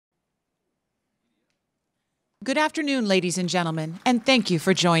Good afternoon, ladies and gentlemen, and thank you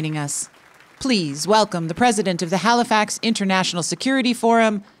for joining us. Please welcome the President of the Halifax International Security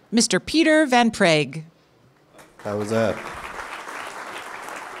Forum, Mr. Peter van Praagh. How was that?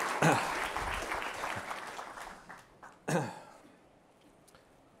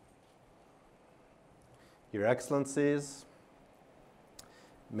 Your Excellencies,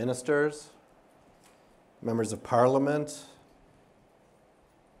 Ministers, Members of Parliament,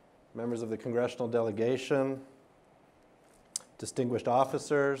 members of the Congressional Delegation, distinguished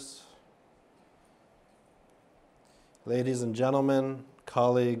officers, ladies and gentlemen,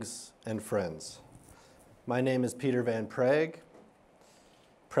 colleagues, and friends. My name is Peter van Praagh,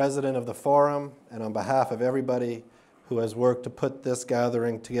 President of the Forum, and on behalf of everybody who has worked to put this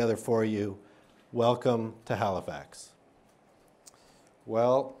gathering together for you, welcome to Halifax.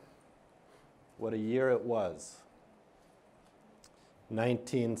 Well, what a year it was.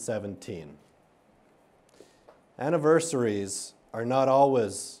 1917. Anniversaries are not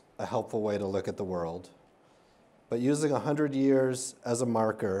always a helpful way to look at the world, but using 100 years as a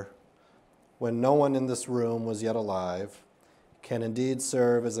marker when no one in this room was yet alive can indeed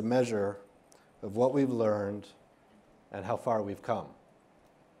serve as a measure of what we've learned and how far we've come,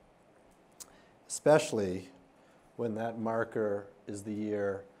 especially when that marker is the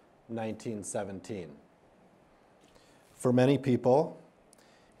year 1917. For many people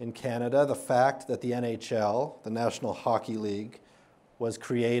in Canada, the fact that the NHL, the National Hockey League, was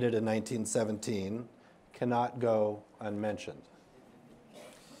created in 1917 cannot go unmentioned.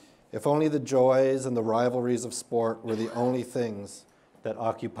 If only the joys and the rivalries of sport were the only things that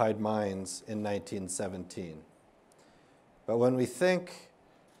occupied minds in 1917. But when we think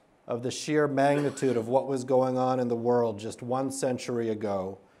of the sheer magnitude of what was going on in the world just 1 century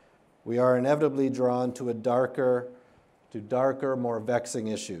ago, we are inevitably drawn to darker, more vexing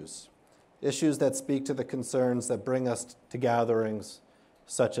issues that speak to the concerns that bring us to gatherings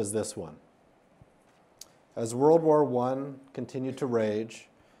such as this one. As World War I continued to rage,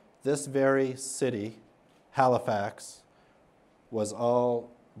 this very city, Halifax, was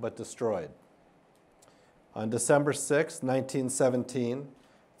all but destroyed. On December 6, 1917,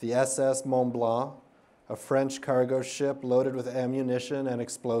 the SS Mont Blanc, a French cargo ship loaded with ammunition and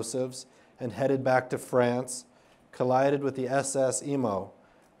explosives and headed back to France, collided with the SS Imo,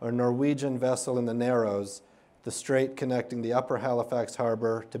 a Norwegian vessel in the Narrows, the strait connecting the upper Halifax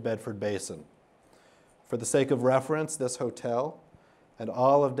harbor to Bedford Basin. For the sake of reference, this hotel and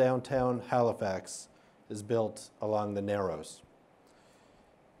all of downtown Halifax is built along the Narrows.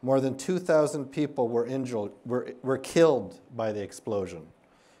 More than 2,000 people were killed by the explosion,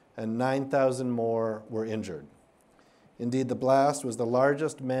 and 9,000 more were injured. Indeed, the blast was the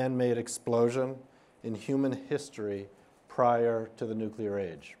largest man-made explosion in human history prior to the nuclear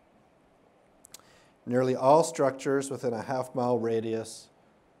age. Nearly all structures within a half-mile radius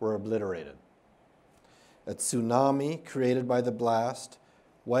were obliterated. A tsunami created by the blast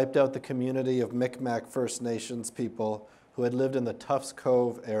wiped out the community of Mi'kmaq First Nations people who had lived in the Tufts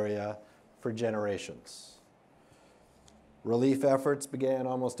Cove area for generations. Relief efforts began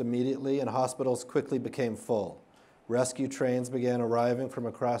almost immediately, and hospitals quickly became full. Rescue trains began arriving from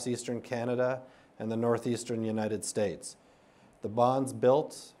across eastern Canada and the northeastern United States. The bonds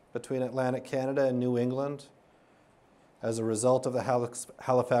built between Atlantic Canada and New England as a result of the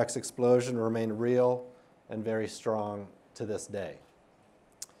Halifax explosion remain real and very strong to this day.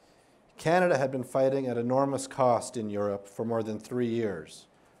 Canada had been fighting at enormous cost in Europe for more than 3 years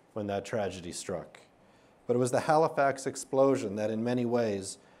when that tragedy struck. But it was the Halifax explosion that in many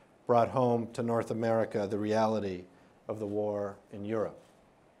ways brought home to North America the reality of the war in Europe.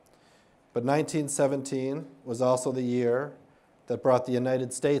 But 1917 was also the year that brought the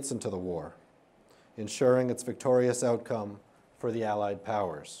United States into the war, ensuring its victorious outcome for the Allied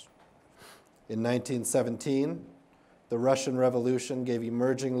powers. In 1917, the Russian Revolution gave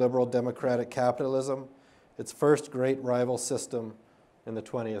emerging liberal democratic capitalism its first great rival system in the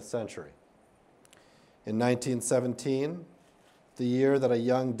 20th century. In 1917, the year that a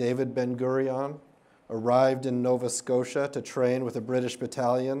young David Ben-Gurion arrived in Nova Scotia to train with a British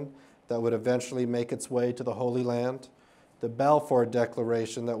battalion that would eventually make its way to the Holy Land, the Balfour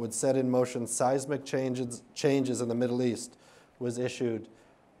Declaration that would set in motion seismic changes in the Middle East was issued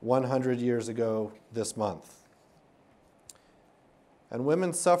 100 years ago this month. And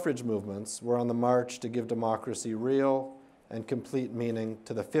women's suffrage movements were on the march to give democracy real and complete meaning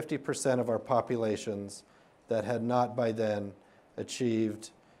to the 50% of our populations that had not by then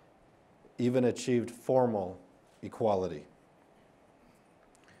achieved formal equality.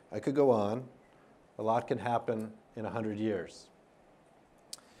 I could go on. A lot can happen in 100 years.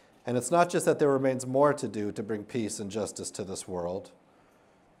 And it's not just that there remains more to do to bring peace and justice to this world.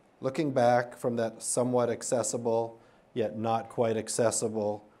 Looking back from that somewhat accessible, yet not quite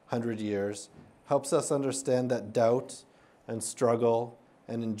accessible 100 years, helps us understand that doubt and struggle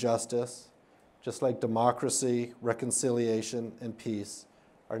and injustice, just like democracy, reconciliation, and peace,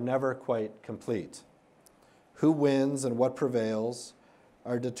 are never quite complete. Who wins and what prevails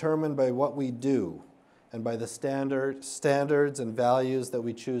are determined by what we do and by the standards and values that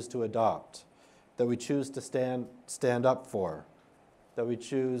we choose to adopt, that we choose to stand up for, that we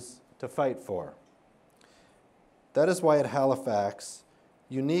choose to fight for. That is why at Halifax,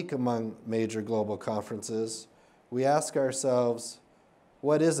 unique among major global conferences, we ask ourselves,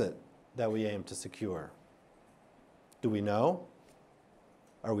 what is it that we aim to secure? Do we know?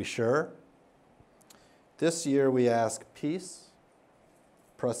 Are we sure? This year we ask peace,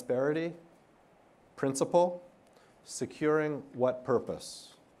 prosperity, principle, securing what purpose?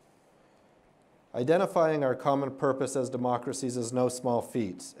 Identifying our common purpose as democracies is no small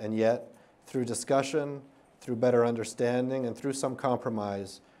feat, and yet, through discussion, through better understanding, and through some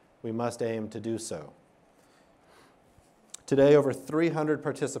compromise, we must aim to do so. Today, over 300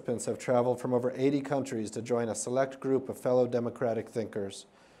 participants have traveled from over 80 countries to join a select group of fellow democratic thinkers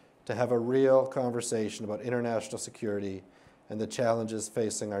to have a real conversation about international security and the challenges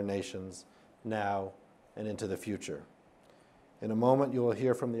facing our nations now and into the future. In a moment, you will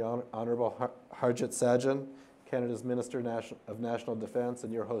hear from the Honourable Harjit Sajjan, Canada's Minister of National Defence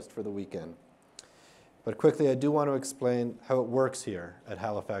and your host for the weekend. But quickly, I do want to explain how it works here at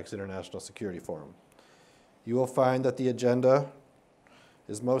Halifax International Security Forum. You will find that the agenda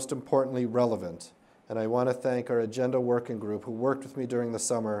is most importantly relevant, and I want to thank our agenda working group who worked with me during the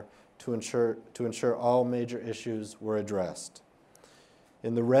summer to ensure all major issues were addressed.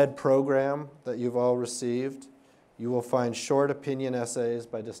 In the red program that you've all received, you will find short opinion essays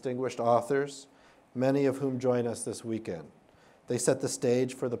by distinguished authors, many of whom join us this weekend. They set the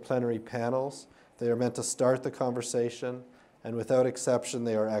stage for the plenary panels. They are meant to start the conversation, and without exception,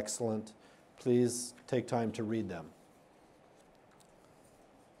 they are excellent. Please take time to read them.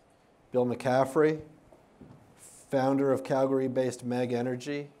 Bill McCaffrey, founder of Calgary-based Meg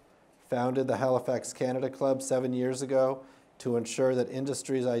Energy, founded the Halifax Canada Club 7 years ago to ensure that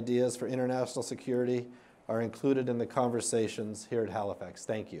industry's ideas for international security are included in the conversations here at Halifax.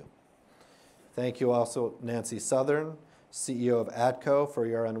 Thank you. Thank you also, Nancy Southern, CEO of ATCO, for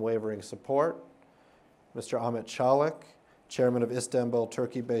your unwavering support. Mr. Ahmet Çalık, Chairman of Istanbul,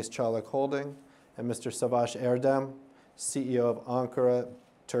 Turkey-based Çalık Holding, and Mr. Savaş Erdem, CEO of Ankara,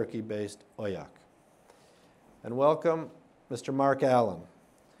 Turkey-based Oyak. And welcome Mr. Mark Allen,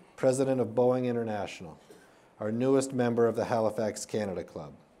 President of Boeing International, our newest member of the Halifax Canada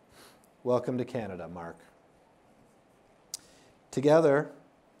Club. Welcome to Canada, Mark. Together,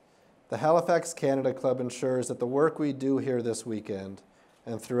 the Halifax Canada Club ensures that the work we do here this weekend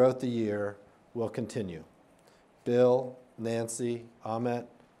and throughout the year will continue. Bill, Nancy, Ahmet,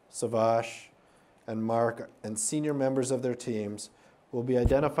 Savaş, and Mark, and senior members of their teams will be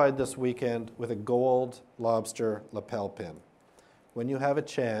identified this weekend with a gold lobster lapel pin. When you have a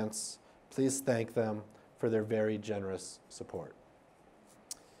chance, please thank them for their very generous support.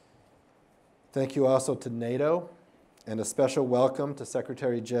 Thank you also to NATO, and a special welcome to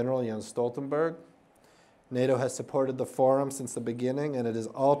Secretary General Jens Stoltenberg. NATO has supported the forum since the beginning, and it is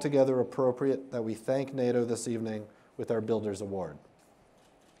altogether appropriate that we thank NATO this evening with our Builders Award.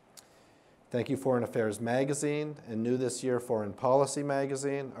 Thank you, Foreign Affairs Magazine, and new this year, Foreign Policy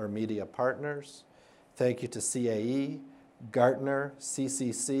Magazine, our media partners. Thank you to CAE, Gartner,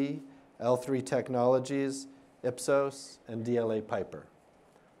 CCC, L3 Technologies, Ipsos, and DLA Piper.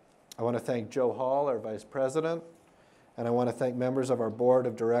 I want to thank Joe Hall, our Vice President, and I want to thank members of our Board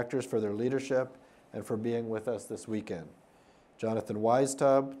of Directors for their leadership and for being with us this weekend. Jonathan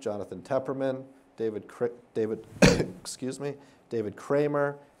Weistub, Jonathan Tepperman, David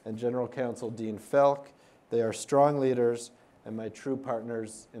Kramer, and General Counsel Dean Felk. They are strong leaders and my true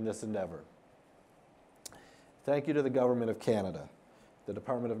partners in this endeavor. Thank you to the Government of Canada, the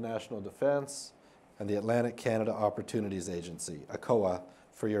Department of National Defence, and the Atlantic Canada Opportunities Agency, ACOA,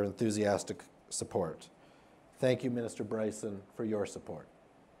 for your enthusiastic support. Thank you, Minister Brison, for your support.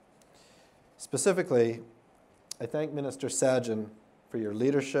 Specifically, I thank Minister Sajjan for your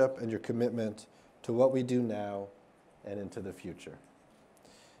leadership and your commitment to what we do now and into the future.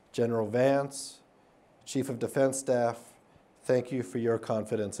 General Vance, Chief of Defense Staff, thank you for your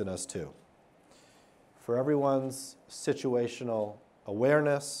confidence in us too. For everyone's situational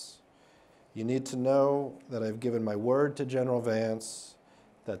awareness, you need to know that I've given my word to General Vance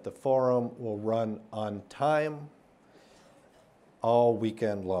that the forum will run on time all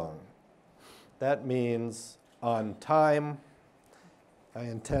weekend long. That means on time. I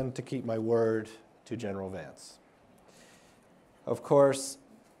intend to keep my word to General Vance. Of course,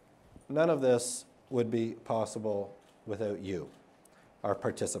 none of this would be possible without you, our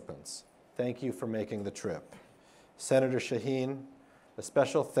participants. Thank you for making the trip. Senator Shaheen, a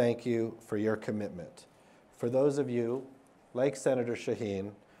special thank you for your commitment. For those of you, like Senator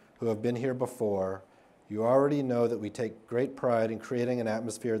Shaheen, who have been here before, you already know that we take great pride in creating an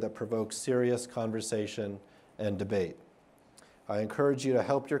atmosphere that provokes serious conversation and debate. I encourage you to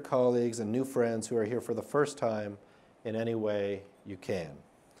help your colleagues and new friends who are here for the first time in any way you can.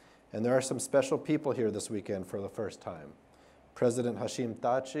 And there are some special people here this weekend for the first time. President Hashim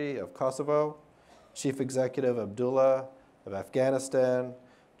Thaçi of Kosovo, Chief Executive Abdullah of Afghanistan,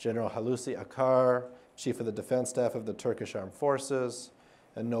 General Hulusi Akar, Chief of the Defense Staff of the Turkish Armed Forces,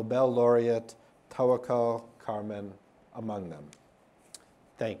 and Nobel laureate Tawakkol Karman among them.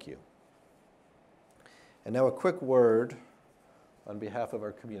 Thank you. And now a quick word on behalf of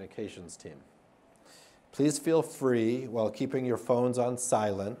our communications team. Please feel free, while keeping your phones on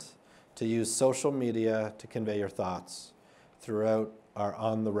silent, to use social media to convey your thoughts throughout our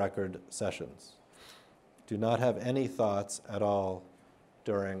on-the-record sessions. Do not have any thoughts at all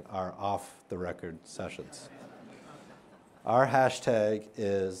during our off-the-record sessions. Our hashtag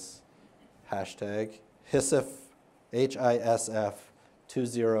is hashtag HISF, HISF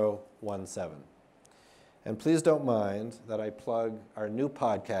 2017. And please don't mind that I plug our new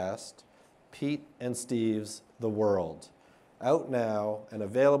podcast, Pete and Steve's The World, out now and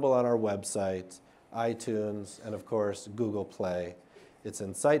available on our website, iTunes, and of course, Google Play. It's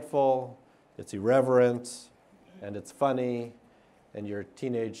insightful, it's irreverent, and it's funny, and your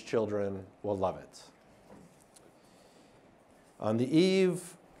teenage children will love it. On the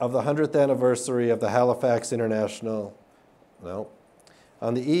eve of the 100th anniversary of the Halifax on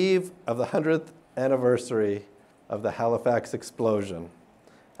the eve of the 100th anniversary of the Halifax explosion,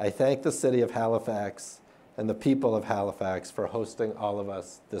 I thank the city of Halifax and the people of Halifax for hosting all of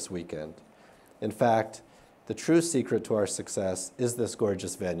us this weekend. In fact, the true secret to our success is this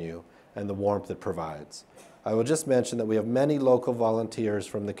gorgeous venue and the warmth it provides. I will just mention that we have many local volunteers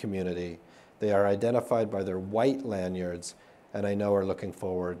from the community. They are identified by their white lanyards, and I know are looking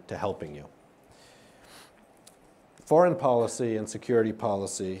forward to helping you. Foreign policy and security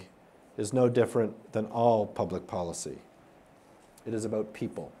policy is no different than all public policy. It is about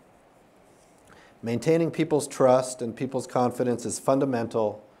people. Maintaining people's trust and people's confidence is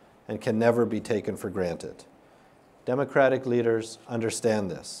fundamental and can never be taken for granted. Democratic leaders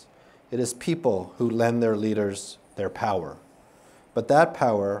understand this. It is people who lend their leaders their power. But that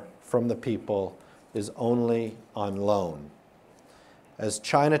power from the people is only on loan. As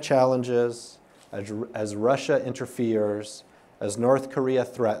China challenges, as Russia interferes, as North Korea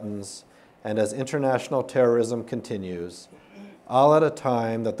threatens, and as international terrorism continues, all at a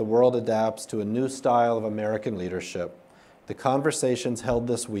time that the world adapts to a new style of American leadership, the conversations held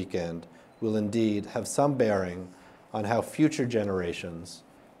this weekend will indeed have some bearing on how future generations,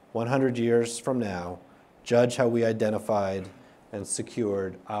 100 years from now, judge how we identified and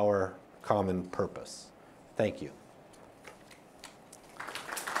secured our common purpose. Thank you.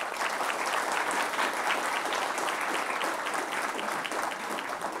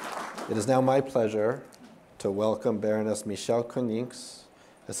 It is now my pleasure to welcome Baroness Michèle Coninsx,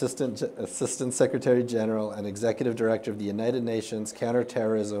 Assistant Secretary General and Executive Director of the United Nations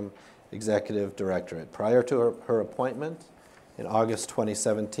Counter-Terrorism Executive Directorate. Prior to her appointment in August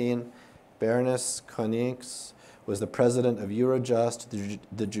 2017, Baroness Coninsx was the President of Eurojust,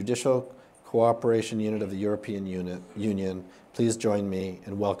 the Judicial Cooperation Unit of the European Union. Please join me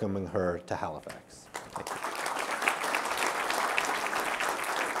in welcoming her to Halifax. Thank you.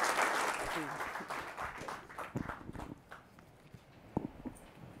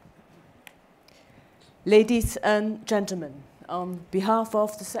 Ladies and gentlemen, on behalf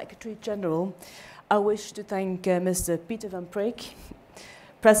of the Secretary General, I wish to thank Mr. Peter van Praagh,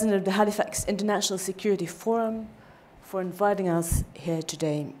 President of the Halifax International Security Forum, for inviting us here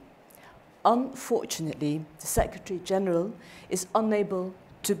today. Unfortunately, the Secretary General is unable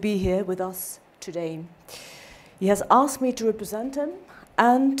to be here with us today. He has asked me to represent him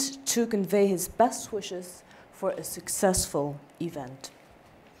and to convey his best wishes for a successful event.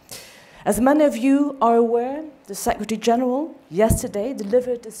 As many of you are aware, the Secretary General yesterday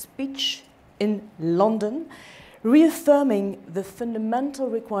delivered a speech in London reaffirming the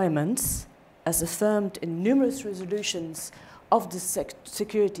fundamental requirements, as affirmed in numerous resolutions of the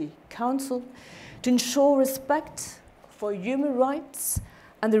Security Council, to ensure respect for human rights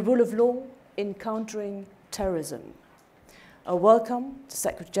and the rule of law in countering terrorism. I welcome the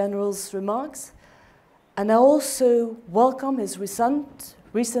Secretary General's remarks, and I also welcome his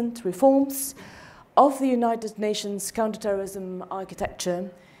recent reforms of the United Nations counterterrorism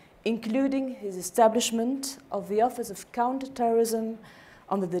architecture, including his establishment of the Office of Counter-Terrorism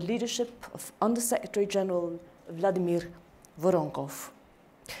under the leadership of Under-Secretary General Vladimir Voronkov.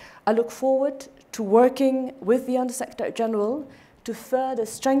 I look forward to working with the Under-Secretary General to further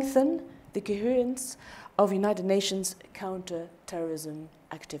strengthen the coherence of United Nations counter-terrorism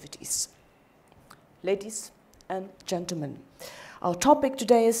activities. Ladies and gentlemen, our topic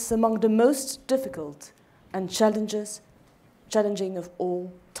today is among the most difficult and challenging of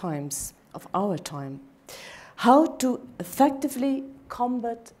all times, of our time. How to effectively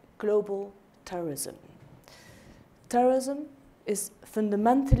combat global terrorism. Terrorism is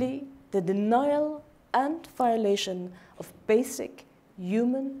fundamentally the denial and violation of basic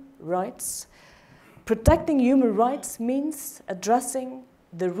human rights. Protecting human rights means addressing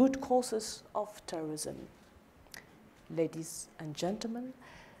the root causes of terrorism. Ladies and gentlemen,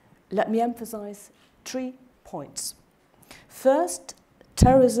 let me emphasize 3 points. First,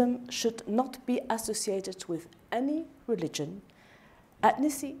 terrorism should not be associated with any religion,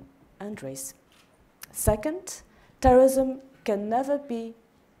 ethnicity, and race. Second, terrorism can never be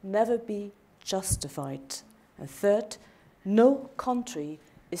justified. And third, no country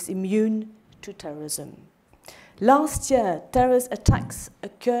is immune to terrorism. Last year, terrorist attacks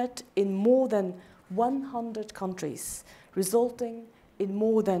occurred in more than 100 countries, resulting in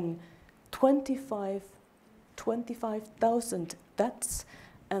more than 25,000 deaths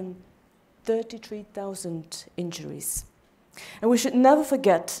and 33,000 injuries. And we should never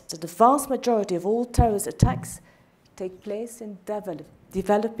forget that the vast majority of all terrorist attacks take place in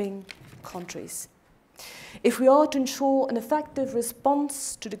developing countries. If we are to ensure an effective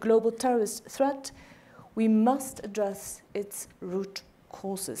response to the global terrorist threat, we must address its root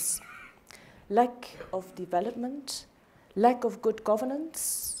causes. Lack of development, lack of good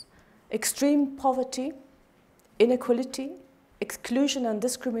governance, extreme poverty, inequality, exclusion and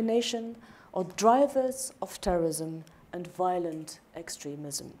discrimination are drivers of terrorism and violent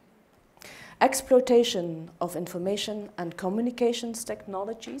extremism. Exploitation of information and communications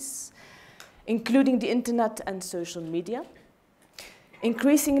technologies, including the internet and social media,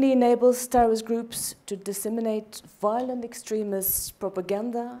 increasingly enables terrorist groups to disseminate violent extremist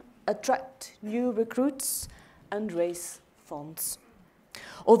propaganda, attract new recruits, and raise funds.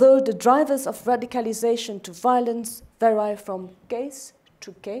 Although the drivers of radicalization to violence vary from case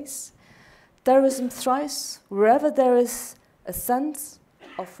to case, terrorism thrives wherever there is a sense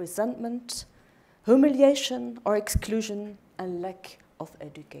of resentment, humiliation or exclusion, and lack of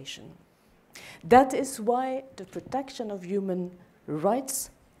education. That is why the protection of human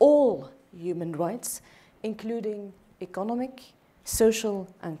rights, all human rights, including economic, social,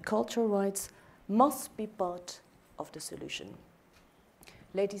 and cultural rights, must be part of the solution.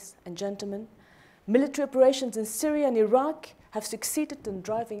 Ladies and gentlemen, military operations in Syria and Iraq have succeeded in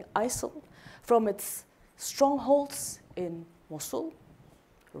driving ISIL from its strongholds in Mosul,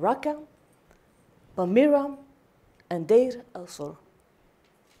 Raqqa, Palmyra, and Deir el-Zor.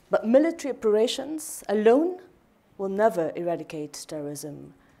 But military operations alone will never eradicate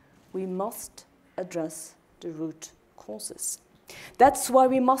terrorism. We must address the root causes. That's why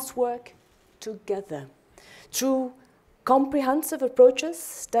we must work together through comprehensive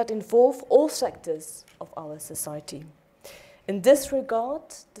approaches that involve all sectors of our society. In this regard,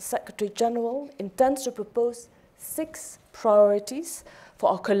 the Secretary General intends to propose 6 priorities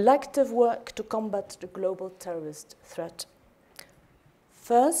for our collective work to combat the global terrorist threat.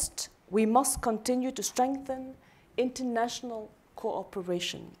 First, we must continue to strengthen international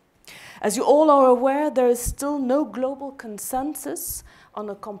cooperation. As you all are aware, there is still no global consensus on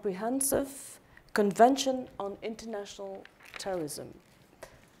a comprehensive Convention on International Terrorism.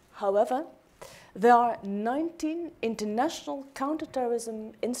 However, there are 19 international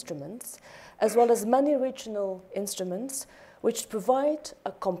counterterrorism instruments, as well as many regional instruments, which provide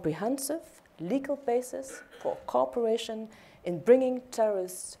a comprehensive legal basis for cooperation in bringing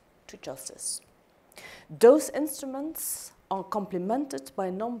terrorists to justice. Those instruments are complemented by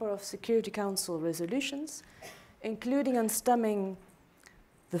a number of Security Council resolutions, including on stemming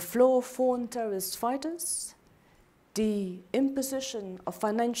the flow of foreign terrorist fighters, the imposition of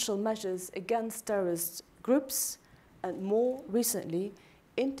financial measures against terrorist groups, and more recently,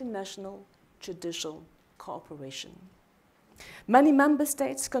 international judicial cooperation. Many member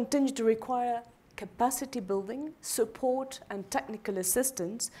states continue to require capacity building, support, and technical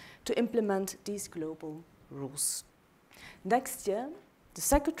assistance to implement these global rules. Next year, the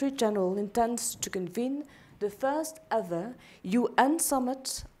Secretary General intends to convene the first ever UN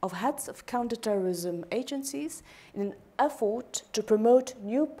summit of heads of counter-terrorism agencies in an effort to promote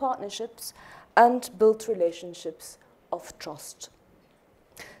new partnerships and build relationships of trust.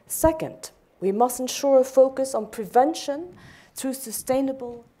 Second, we must ensure a focus on prevention through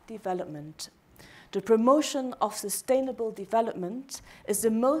sustainable development. The promotion of sustainable development is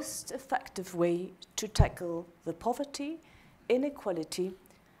the most effective way to tackle the poverty, inequality,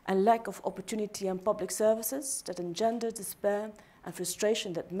 and lack of opportunity and public services that engender despair and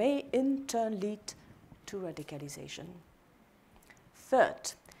frustration that may in turn lead to radicalization.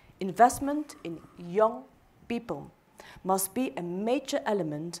 Third, investment in young people must be a major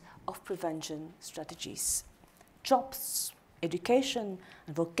element of prevention strategies. Jobs, education,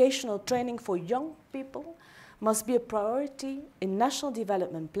 and vocational training for young people must be a priority in national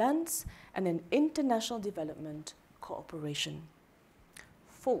development plans and in international development cooperation.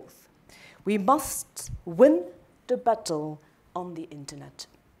 Fourth, we must win the battle on the internet.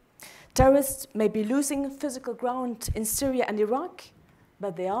 Terrorists may be losing physical ground in Syria and Iraq,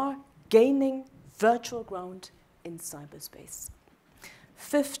 but they are gaining virtual ground in cyberspace.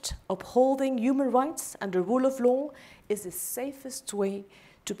 Fifth, upholding human rights and the rule of law is the safest way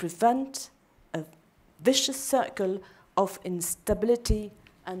to prevent a vicious circle of instability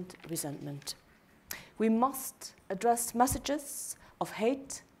and resentment. We must address messages of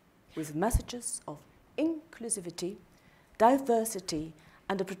hate with messages of inclusivity, diversity,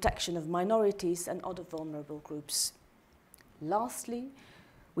 and the protection of minorities and other vulnerable groups. Lastly,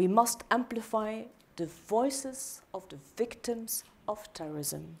 we must amplify the voices of the victims of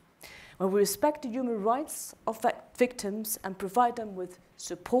terrorism. When we respect the human rights of victims and provide them with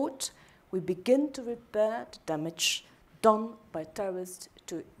support, we begin to repair the damage done by terrorists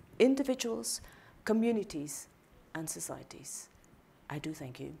to individuals, communities, and societies. I do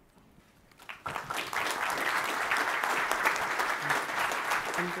thank you.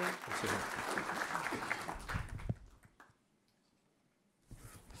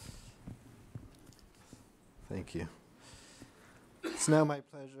 Thank you. It's now my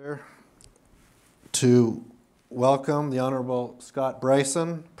pleasure to welcome the Honourable Scott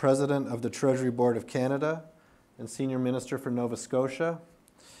Brison, President of the Treasury Board of Canada and Senior Minister for Nova Scotia.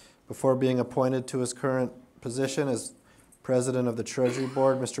 Before being appointed to his current position as President of the Treasury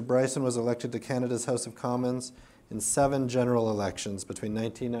Board, Mr. Brison was elected to Canada's House of Commons in 7 general elections between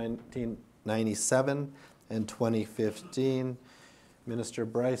 1997 and 2015. Minister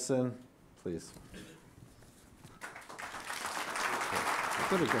Brison, please.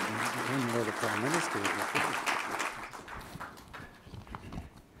 Could have gotten one more the Prime Minister.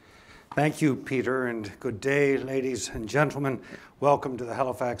 Thank you, Peter, and good day, ladies and gentlemen. Welcome to the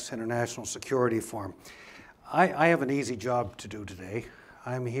Halifax International Security Forum. I have an easy job to do today.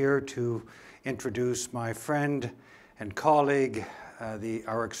 I'm here to introduce my friend and colleague,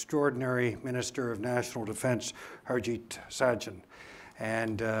 our extraordinary Minister of National Defence, Harjit Sajjan.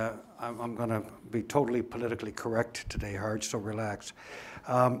 And I'm going to be totally politically correct today, Harj, so relax.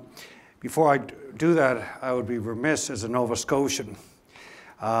 Before I do that, I would be remiss as a Nova Scotian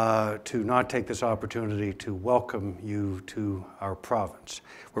to not take this opportunity to welcome you to our province.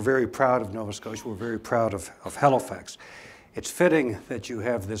 We're very proud of Nova Scotia. We're very proud of Halifax. It's fitting that you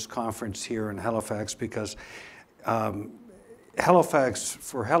have this conference here in Halifax because Halifax,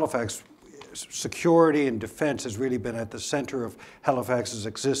 security and defense has really been at the center of Halifax's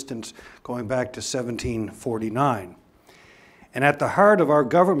existence going back to 1749. And at the heart of our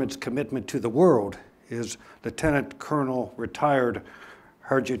government's commitment to the world is Lieutenant Colonel retired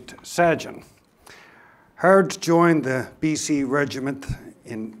Harjit Sajjan. Harj joined the BC Regiment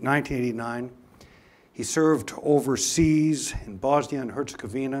in 1989. He served overseas in Bosnia and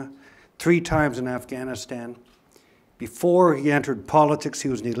Herzegovina, 3 times in Afghanistan. Before he entered politics, he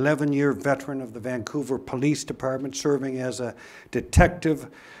was an 11-year veteran of the Vancouver Police Department, serving as a detective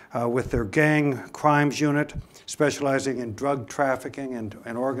with their gang crimes unit, specializing in drug trafficking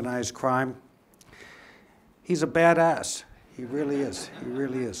and organized crime. He's a badass. He really is. He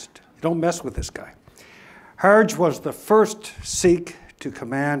really is. You don't mess with this guy. Harj was the first Sikh to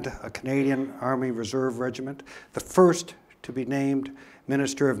command a Canadian Army Reserve Regiment, the first to be named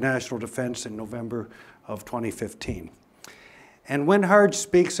Minister of National Defence in November of 2015. And when Harj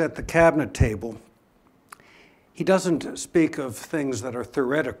speaks at the cabinet table, he doesn't speak of things that are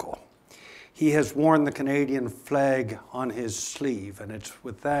theoretical. He has worn the Canadian flag on his sleeve, and it's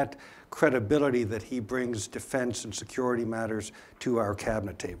with that credibility that he brings defense and security matters to our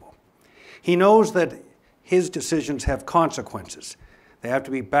cabinet table. He knows that his decisions have consequences. They have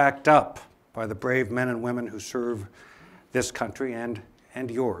to be backed up by the brave men and women who serve this country and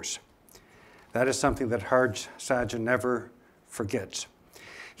yours. That is something that Sajjan never forgets.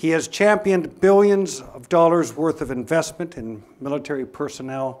 He has championed billions of dollars worth of investment in military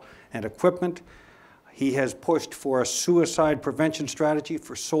personnel and equipment. He has pushed for a suicide prevention strategy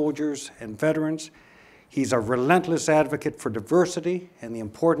for soldiers and veterans. He's a relentless advocate for diversity and the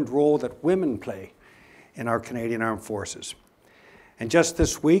important role that women play in our Canadian Armed Forces. And just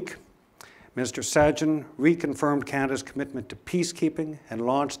this week, Mr. Sajjan reconfirmed Canada's commitment to peacekeeping and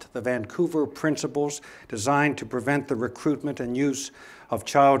launched the Vancouver Principles designed to prevent the recruitment and use of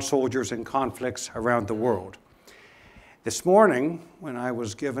child soldiers in conflicts around the world. This morning, when I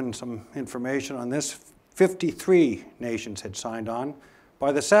was given some information on this, 53 nations had signed on.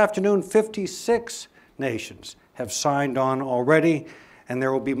 By this afternoon, 56 nations have signed on already, and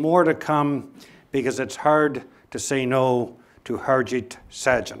there will be more to come because it's hard to say no to Harjit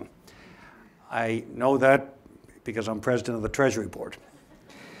Sajjan. I know that because I'm president of the Treasury Board.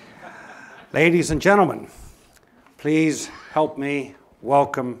 Ladies and gentlemen, please help me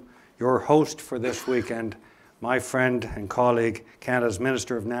welcome your host for this weekend, my friend and colleague, Canada's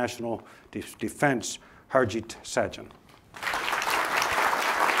Minister of National Defence, Harjit Sajjan.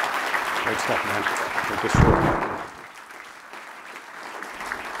 Great stuff, man. Take this forward.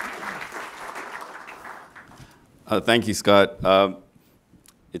 Thank you, Scott.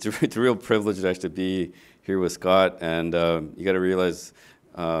 It's a real privilege to actually be here with Scott, and you got to realize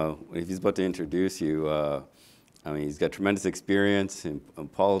if he's about to introduce you, I mean, he's got tremendous experience in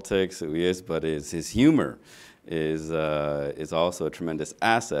politics, who he is, but his humor is also a tremendous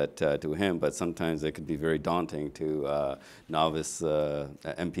asset to him, but sometimes it could be very daunting to novice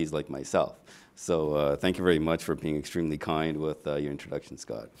MPs like myself. So thank you very much for being extremely kind with your introduction,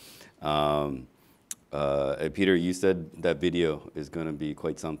 Scott. Peter, you said that video is going to be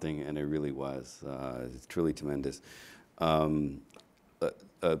quite something, and it really was. It's truly tremendous.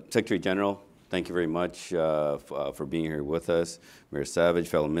 Secretary General, thank you very much for being here with us. Mayor Savage,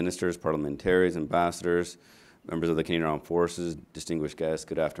 fellow ministers, parliamentarians, ambassadors, members of the Canadian Armed Forces, distinguished guests,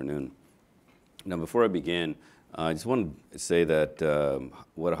 good afternoon. Now, before I begin, I just want to say that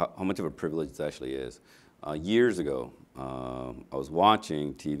how much of a privilege this actually is. Years ago, I was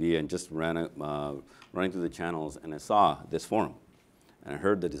watching TV and just running through the channels, and I saw this forum, and I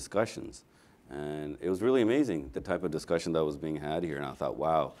heard the discussions, and it was really amazing the type of discussion that was being had here. And I thought,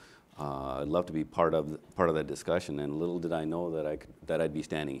 wow, I'd love to be part of that discussion. And little did I know that I'd be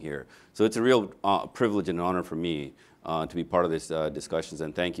standing here. So it's a real privilege and honor for me to be part of this discussions.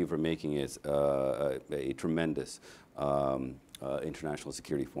 And thank you for making it a tremendous international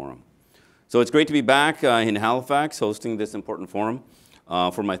security forum. So it's great to be back in Halifax hosting this important forum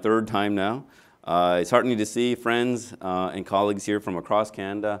for my third time now. It's heartening to see friends and colleagues here from across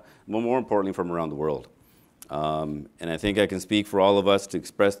Canada, but more importantly from around the world. And I think I can speak for all of us to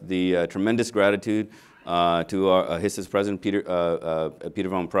express the tremendous gratitude to our HISF President Peter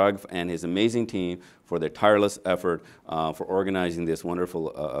van Praagh and his amazing team for their tireless effort for organizing this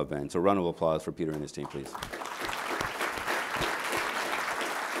wonderful event. So a round of applause for Peter and his team, please.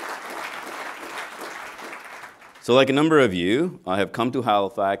 So like a number of you, I have come to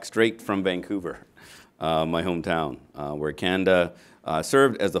Halifax straight from Vancouver, my hometown, where Canada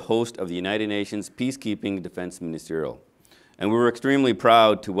served as the host of the United Nations Peacekeeping Defense Ministerial. And we were extremely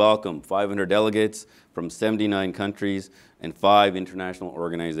proud to welcome 500 delegates from 79 countries and 5 international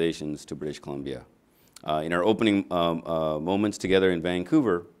organizations to British Columbia. In our opening moments together in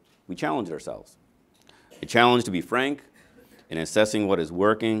Vancouver, we challenged ourselves. A challenge to be frank in assessing what is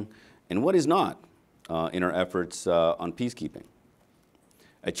working and what is not in our efforts on peacekeeping.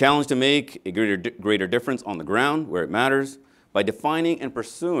 A challenge to make a greater difference on the ground where it matters by defining and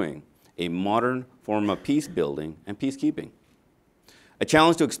pursuing a modern form of peace building and peacekeeping. A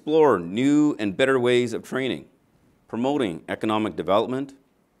challenge to explore new and better ways of training, promoting economic development,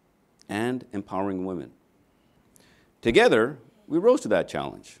 and empowering women. Together, we rose to that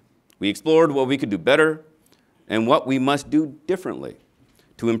challenge. We explored what we could do better and what we must do differently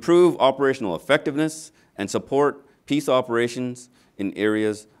to improve operational effectiveness and support peace operations in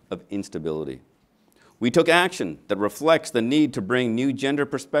areas of instability. We took action that reflects the need to bring new gender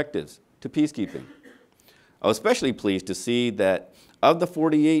perspectives to peacekeeping. I was especially pleased to see that of the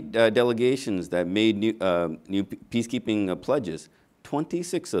 48 delegations that made new peacekeeping pledges,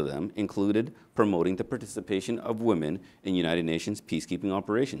 26 of them included promoting the participation of women in United Nations peacekeeping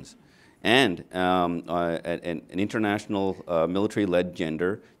operations. And an international military-led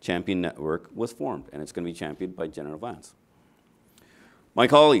gender champion network was formed, and it's going to be championed by General Vance. My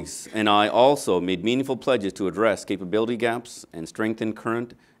colleagues and I also made meaningful pledges to address capability gaps and strengthen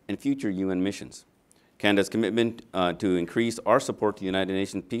current and future UN missions. Canada's commitment to increase our support to United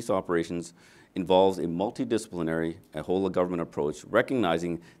Nations peace operations involves a multidisciplinary, a whole-of-government approach,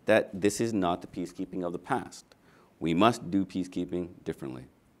 recognizing that this is not the peacekeeping of the past. We must do peacekeeping differently.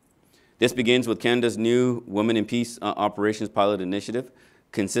 This begins with Canada's new Women in Peace Operations Pilot Initiative,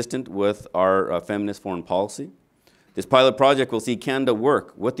 consistent with our feminist foreign policy. This pilot project will see Canada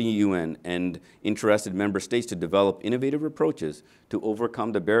work with the UN and interested member states to develop innovative approaches to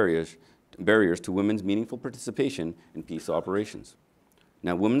overcome the barriers to women's meaningful participation in peace operations.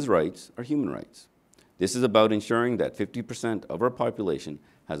 Now, women's rights are human rights. This is about ensuring that 50% of our population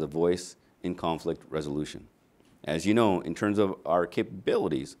has a voice in conflict resolution. As you know, in terms of our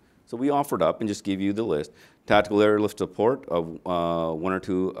capabilities, so we offered up, and just give you the list, tactical airlift support of 1 or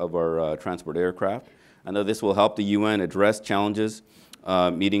 2 of our transport aircraft. I know this will help the UN address challenges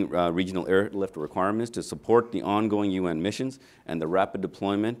meeting regional airlift requirements to support the ongoing UN missions and the rapid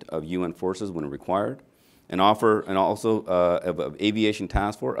deployment of UN forces when required, and also of aviation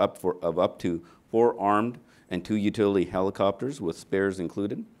task force of up to 4 armed and 2 utility helicopters with spares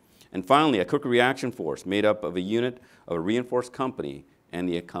included. And finally, a quick reaction force made up of a unit of a reinforced company and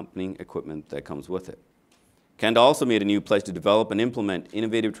the accompanying equipment that comes with it. Canada also made a new pledge to develop and implement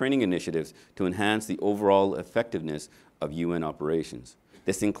innovative training initiatives to enhance the overall effectiveness of UN operations.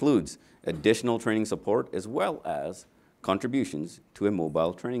 This includes additional training support as well as contributions to a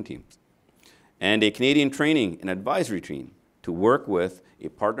mobile training team, and a Canadian training and advisory team to work with a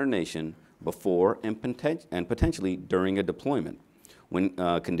partner nation before and potentially during a deployment when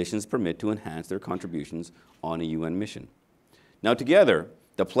conditions permit to enhance their contributions on a UN mission. Now together,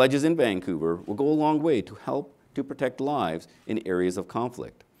 the pledges in Vancouver will go a long way to help to protect lives in areas of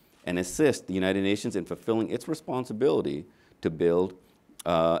conflict and assist the United Nations in fulfilling its responsibility to build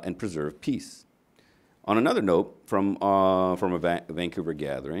and preserve peace. On another note, from a Vancouver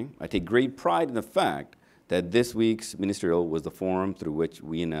gathering, I take great pride in the fact that this week's ministerial was the forum through which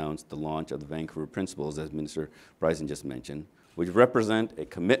we announced the launch of the Vancouver Principles, as Minister Brison just mentioned, which represent a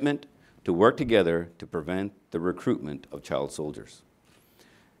commitment to work together to prevent the recruitment of child soldiers.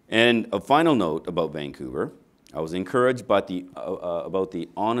 And a final note about Vancouver, I was encouraged by about the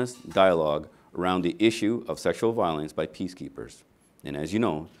honest dialogue around the issue of sexual violence by peacekeepers. And as you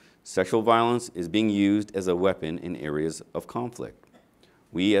know, sexual violence is being used as a weapon in areas of conflict.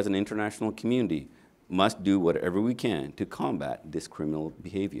 We as an international community must do whatever we can to combat this criminal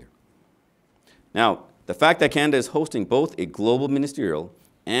behavior. Now, the fact that Canada is hosting both a global ministerial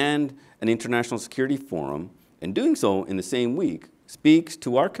and an international security forum, and doing so in the same week, speaks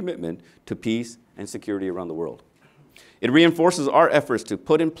to our commitment to peace and security around the world. It reinforces our efforts to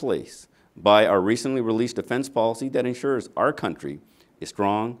put in place by our recently released defense policy that ensures our country is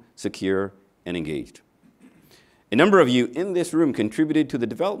strong, secure, and engaged. A number of you in this room contributed to the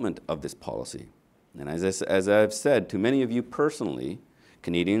development of this policy. And as I've said to many of you personally,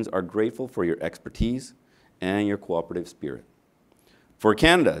 Canadians are grateful for your expertise and your cooperative spirit. For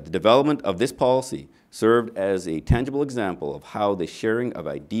Canada, the development of this policy served as a tangible example of how the sharing of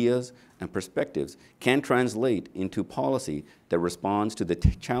ideas and perspectives can translate into policy that responds to the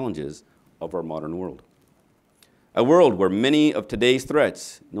challenges of our modern world. A world where many of today's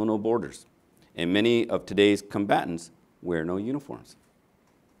threats know no borders, and many of today's combatants wear no uniforms.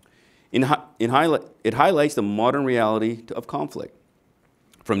 It highlights the modern reality of conflict,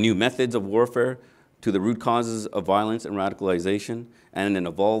 from new methods of warfare to the root causes of violence and radicalization, and an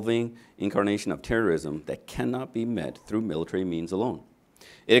evolving incarnation of terrorism that cannot be met through military means alone.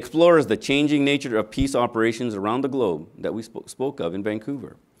 It explores the changing nature of peace operations around the globe that we spoke of in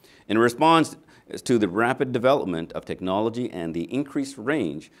Vancouver, and responds to the rapid development of technology and the increased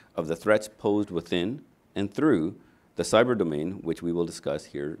range of the threats posed within and through the cyber domain, which we will discuss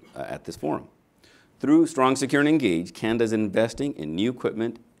here at this forum. Through Strong, Secure, and Engage, Canada is investing in new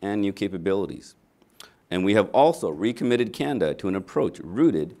equipment and new capabilities. And we have also recommitted Canada to an approach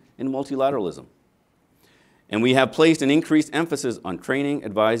rooted in multilateralism. And we have placed an increased emphasis on training,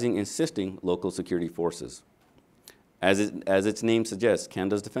 advising, and assisting local security forces. As its name suggests,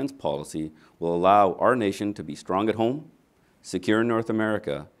 Canada's defense policy will allow our nation to be strong at home, secure in North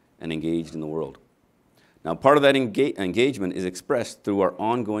America, and engaged in the world. Now, part of that engagement is expressed through our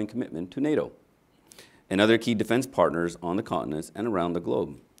ongoing commitment to NATO and other key defense partners on the continent and around the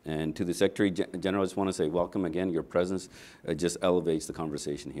globe. And to the Secretary General, I just want to say welcome again. Your presence just elevates the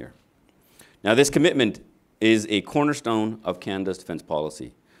conversation here. Now, this commitment is a cornerstone of Canada's defense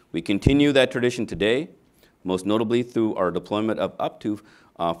policy. We continue that tradition today, most notably through our deployment of up to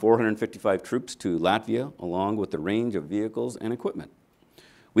 455 troops to Latvia, along with a range of vehicles and equipment.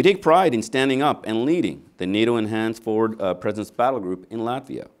 We take pride in standing up and leading the NATO Enhanced Forward Presence Battle Group in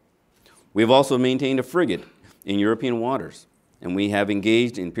Latvia. We have also maintained a frigate in European waters and we have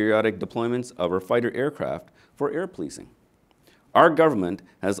engaged in periodic deployments of our fighter aircraft for air policing. Our government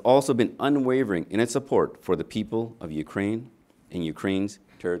has also been unwavering in its support for the people of Ukraine and Ukraine's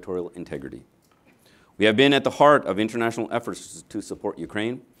territorial integrity. We have been at the heart of international efforts to support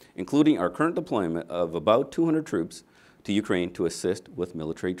Ukraine, including our current deployment of about 200 troops to Ukraine to assist with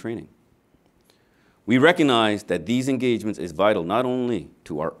military training. We recognize that these engagements is vital not only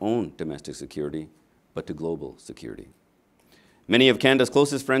to our own domestic security, but to global security. Many of Canada's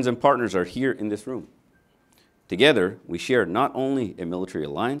closest friends and partners are here in this room. Together, we share not only a military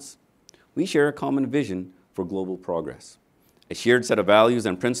alliance, we share a common vision for global progress, a shared set of values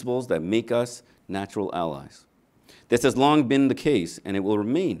and principles that make us natural allies. This has long been the case, and it will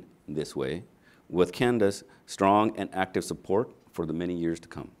remain this way, with Canada's strong and active support for the many years to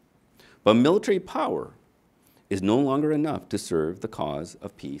come. But military power is no longer enough to serve the cause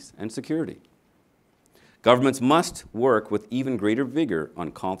of peace and security. Governments must work with even greater vigor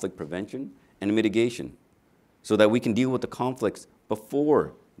on conflict prevention and mitigation so that we can deal with the conflicts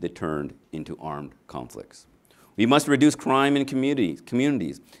before they turn into armed conflicts. We must reduce crime in communities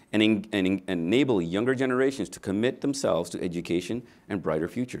and enable younger generations to commit themselves to education and brighter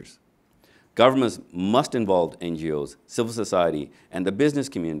futures. Governments must involve NGOs, civil society, and the business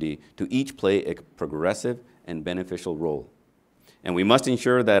community to each play a progressive and beneficial role. And we must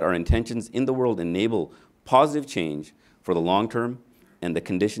ensure that our intentions in the world enable positive change for the long term and the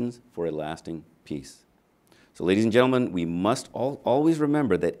conditions for a lasting peace. So, ladies and gentlemen, we must always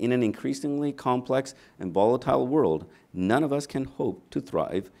remember that in an increasingly complex and volatile world, none of us can hope to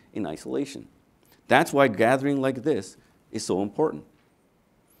thrive in isolation. That's why gathering like this is so important.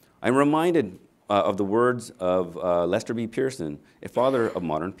 I'm reminded of the words of Lester B. Pearson, a father of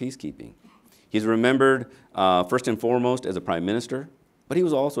modern peacekeeping. He's remembered first and foremost as a prime minister, but he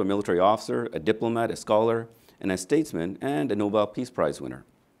was also a military officer, a diplomat, a scholar, and a statesman, and a Nobel Peace Prize winner.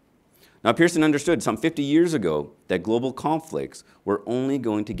 Now, Pearson understood some 50 years ago that global conflicts were only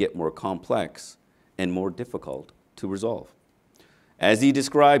going to get more complex and more difficult to resolve. As he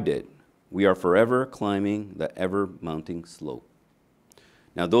described it, we are forever climbing the ever-mounting slope.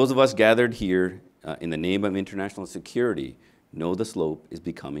 Now, those of us gathered here in the name of international security know the slope is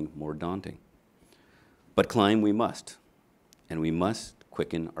becoming more daunting. But climb we must, and we must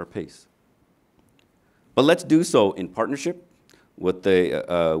quicken our pace. But let's do so in partnership with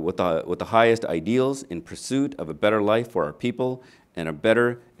the highest ideals in pursuit of a better life for our people and a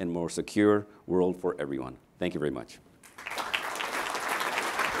better and more secure world for everyone. Thank you very much.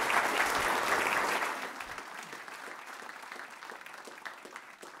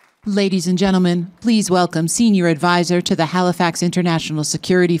 Ladies and gentlemen, please welcome Senior Advisor to the Halifax International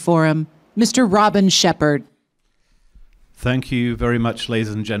Security Forum, Mr. Robin Shepherd. Thank you very much, ladies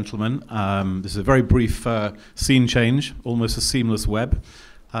and gentlemen. This is a very brief scene change, almost a seamless web.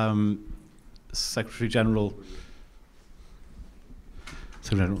 Secretary General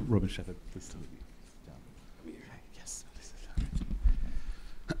Robin Shepherd, please. Yes,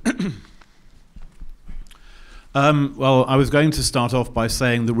 please. Well, I was going to start off by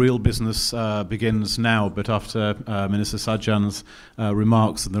saying the real business begins now, but after Minister Sajjan's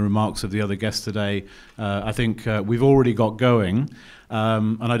remarks and the remarks of the other guests today, I think we've already got going,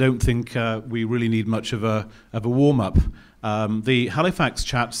 and I don't think we really need much of a warm-up. The Halifax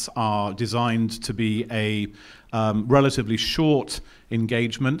Chats are designed to be a relatively short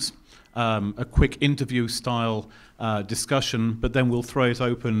engagement, a quick interview-style discussion, but then we'll throw it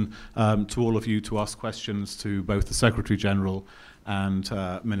open to all of you to ask questions to both the Secretary General and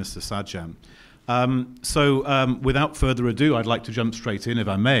Minister Sajjan. So without further ado, I'd like to jump straight in, if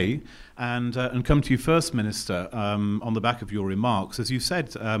I may, and come to you first, Minister, on the back of your remarks. As you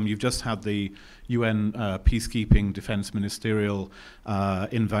said, you've just had the UN Peacekeeping Defence Ministerial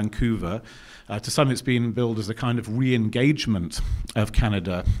in Vancouver. To some, it's been billed as a kind of re-engagement of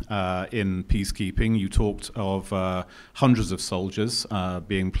Canada in peacekeeping. You talked of hundreds of soldiers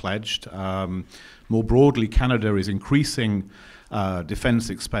being pledged. More broadly, Canada is increasing defence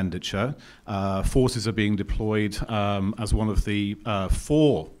expenditure. Forces are being deployed as one of the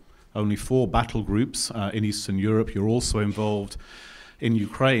only four battle groups in Eastern Europe. You're also involved in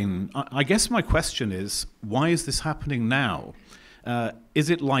Ukraine. I guess my question is, why is this happening now? Is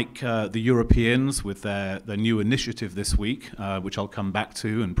it like the Europeans with their new initiative this week, which I'll come back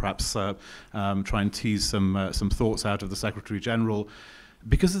to and perhaps try and tease some thoughts out of the Secretary General,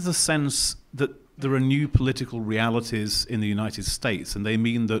 because there's a sense that there are new political realities in the United States, and they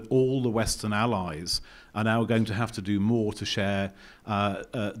mean that all the Western allies are now going to have to do more to share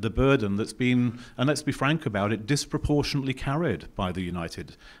the burden that's been, and let's be frank about it, disproportionately carried by the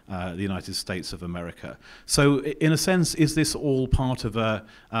United States of America. So in a sense, is this all part of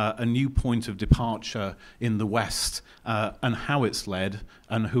a new point of departure in the West, and how it's led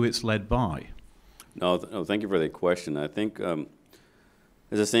and who it's led by? No, thank you for that question. I think,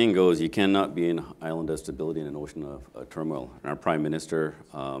 as the saying goes, you cannot be an island of stability in an ocean of turmoil. And our Prime Minister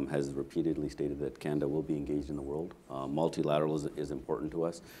has repeatedly stated that Canada will be engaged in the world. Multilateralism is important to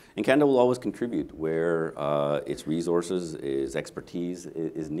us. And Canada will always contribute where its resources, its expertise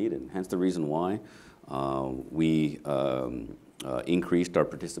is needed. Hence the reason why we increased our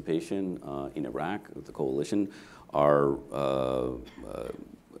participation in Iraq with the coalition, our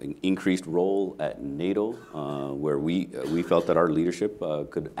increased role at NATO, where we felt that our leadership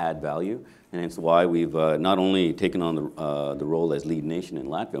could add value, and it's why we've not only taken on the role as lead nation in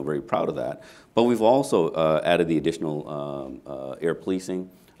Latvia, I'm very proud of that, but we've also added the additional air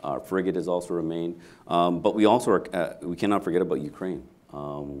policing. Our frigate has also remained, but we also are, we cannot forget about Ukraine.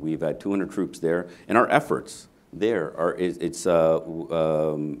 We've had 200 troops there, and our efforts there are it's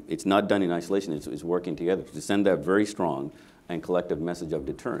not done in isolation. It's working together to send that very strong and collective message of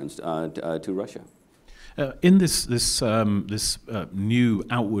deterrence to Russia. In this new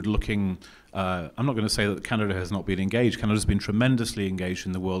outward-looking, I'm not going to say that Canada has not been engaged. Canada's been tremendously engaged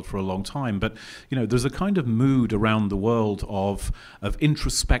in the world for a long time, but there's a kind of mood around the world of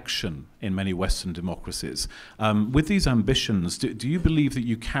introspection in many Western democracies. With these ambitions, do you believe that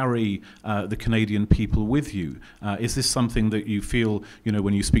you carry the Canadian people with you? Is this something that you feel,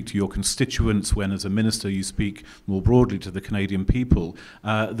 when you speak to your constituents, when as a minister you speak more broadly to the Canadian people,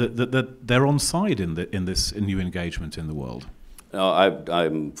 that they're on side in this new engagement in the world?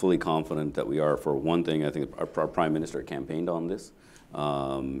 I'm fully confident that we are. For one thing, I think our Prime Minister campaigned on this.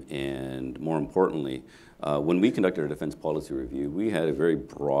 And more importantly, when we conducted our defense policy review, we had a very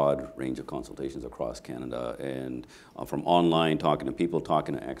broad range of consultations across Canada, and from online talking to people,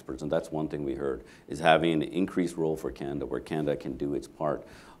 talking to experts, and that's one thing we heard, is having an increased role for Canada where Canada can do its part.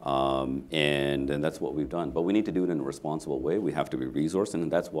 And that's what we've done. But we need to do it in a responsible way. We have to be resourced, and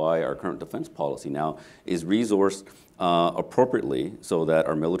that's why our current defense policy now is resourced appropriately so that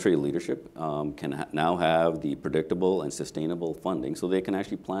our military leadership can now have the predictable and sustainable funding so they can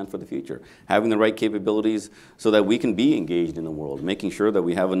actually plan for the future. Having the right capabilities so that we can be engaged in the world, making sure that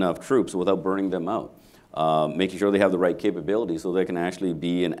we have enough troops without burning them out, making sure they have the right capabilities so they can actually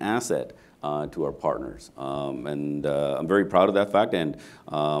be an asset to our partners. And I'm very proud of that fact, and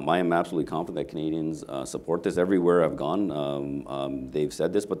I am absolutely confident that Canadians support this. Everywhere I've gone, they've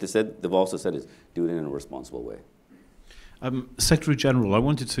said this, but they've also said is do it in a responsible way. Secretary General, I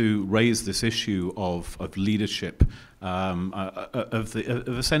wanted to raise this issue of leadership, of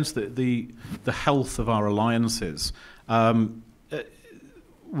a sense that the health of our alliances.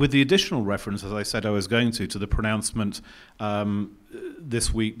 With the additional reference, as I said I was going to the pronouncement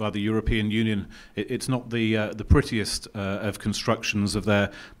this week by the European Union, it's not the prettiest of constructions of their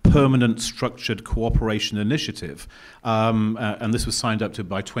permanent structured cooperation initiative. And this was signed up to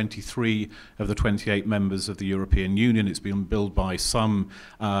by 23 of the 28 members of the European Union. It's been billed by some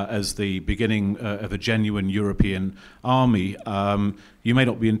as the beginning of a genuine European army. You may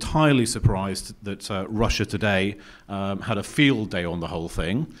not be entirely surprised that Russia today had a field day on the whole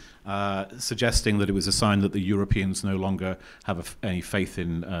thing, suggesting that it was a sign that the Europeans no longer have any faith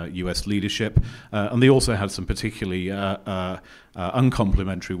in US leadership. And they also had some particularly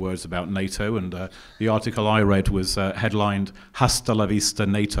uncomplimentary words about NATO, and the article I read was headlined, "Hasta la vista,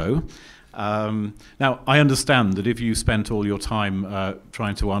 NATO." Now, I understand that if you spent all your time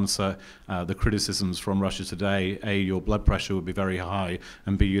trying to answer the criticisms from Russia today, A, your blood pressure would be very high,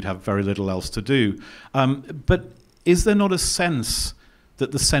 and B, you'd have very little else to do. But is there not a sense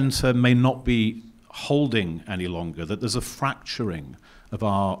that the centre may not be holding any longer, that there's a fracturing of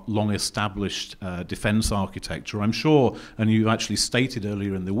our long-established defence architecture? I'm sure, and you actually stated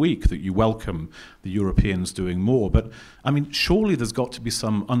earlier in the week that you welcome the Europeans doing more, but I mean, surely there's got to be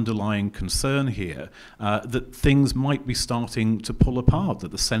some underlying concern here that things might be starting to pull apart,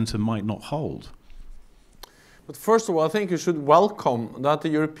 that the centre might not hold. But first of all, I think you should welcome that the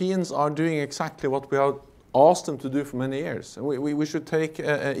Europeans are doing exactly what we have asked them to do for many years. We should take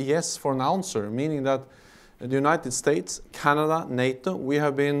a yes for an answer, meaning that the United States, Canada, NATO, we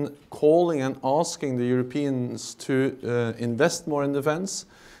have been calling and asking the Europeans to invest more in defense,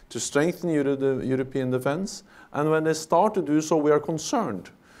 to strengthen the European defense, and when they start to do so, we are concerned.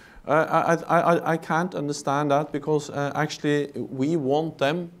 I can't understand that, because actually we want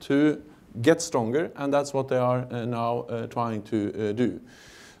them to get stronger, and that's what they are now trying to do.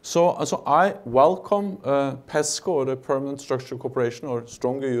 So I welcome PESCO, or the Permanent Structured Cooperation, or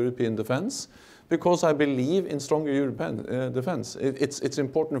Stronger European Defence, because I believe in stronger European defence. It's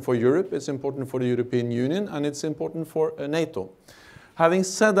important for Europe, it's important for the European Union, and it's important for NATO. Having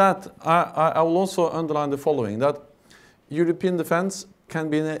said that, I will also underline the following, that European defence can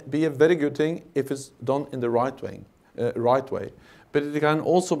be a very good thing if it's done in the right way. But it can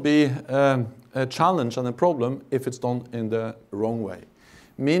also be a challenge and a problem if it's done in the wrong way.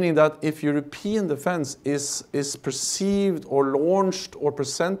 Meaning that if European defence is perceived or launched or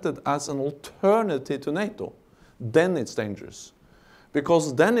presented as an alternative to NATO, then it's dangerous.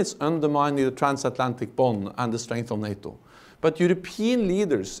 Because then it's undermining the transatlantic bond and the strength of NATO. But European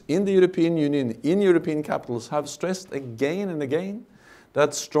leaders in the European Union, in European capitals, have stressed again and again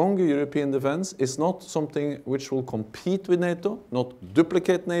that stronger European defence is not something which will compete with NATO, not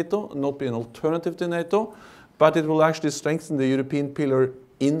duplicate NATO, not be an alternative to NATO, but it will actually strengthen the European pillar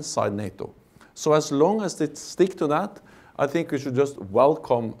inside NATO. So as long as they stick to that, I think we should just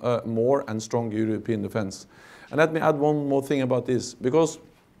welcome more and stronger European defence. And let me add one more thing about this, because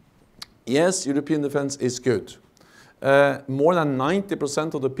yes, European defence is good. More than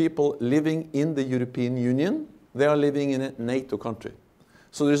 90% of the people living in the European Union, they are living in a NATO country.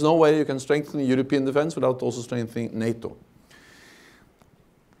 So there's no way you can strengthen European defence without also strengthening NATO.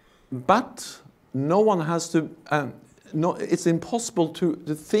 But no one has to, it's impossible to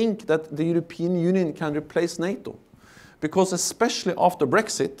think that the European Union can replace NATO. Because especially after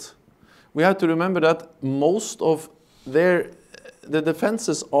Brexit, we have to remember that most of the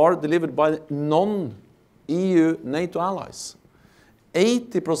defences are delivered by non-EU NATO allies.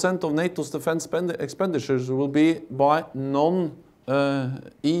 80% of NATO's defence expenditures will be by non-EU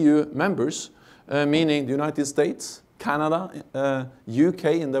members, meaning the United States, Canada, UK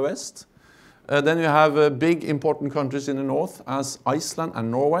in the West. Then you have big important countries in the north as Iceland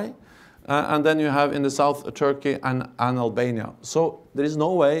and Norway. And then you have in the south Turkey and Albania. So there is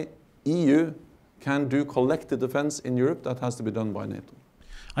no way EU can do collective defense in Europe. That has to be done by NATO.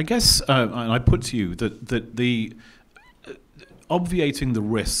 I guess, and I put to you that the obviating the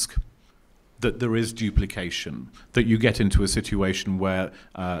risk that there is duplication, that you get into a situation where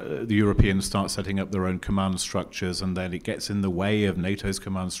the Europeans start setting up their own command structures and then it gets in the way of NATO's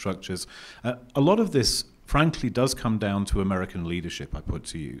command structures. A lot of this, frankly, does come down to American leadership, I put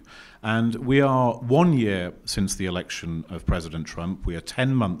to you. And we are 1 year since the election of President Trump. We are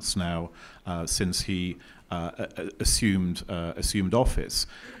 10 months now since he assumed office.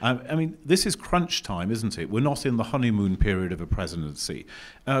 I mean, this is crunch time, isn't it? We're not in the honeymoon period of a presidency.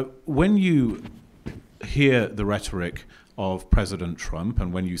 When you hear the rhetoric of President Trump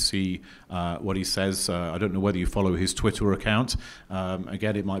and when you see what he says, I don't know whether you follow his Twitter account.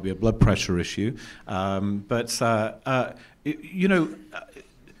 Again, it might be a blood pressure issue. You know,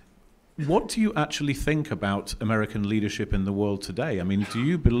 what do you actually think about American leadership in the world today? I mean, do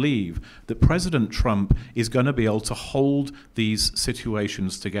you believe that President Trump is going to be able to hold these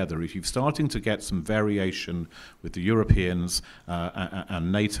situations together? If you're starting to get some variation with the Europeans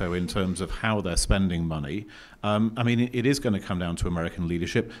and NATO in terms of how they're spending money, I mean, it is going to come down to American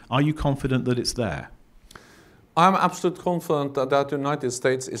leadership. Are you confident that it's there? I'm absolutely confident that the United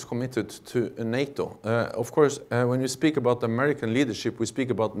States is committed to NATO. Of course, when we speak about American leadership, we speak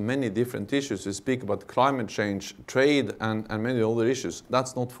about many different issues. We speak about climate change, trade, and many other issues.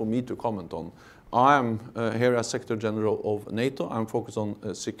 That's not for me to comment on. I am here as Secretary General of NATO. I'm focused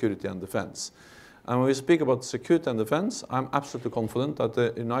on security and defense. And when we speak about security and defense, I'm absolutely confident that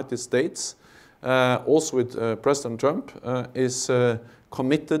the United States, also with President Trump, is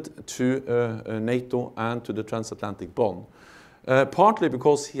committed to NATO and to the transatlantic bond. Partly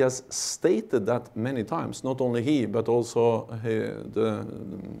because he has stated that many times, not only he, but also the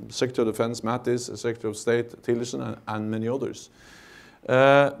Secretary of Defense, Mattis, Secretary of State, Tillerson, and many others.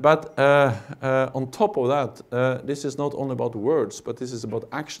 But on top of that, this is not only about words, but this is about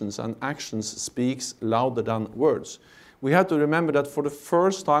actions, and actions speaks louder than words. We have to remember that for the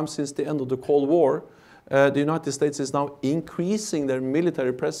first time since the end of the Cold War, the United States is now increasing their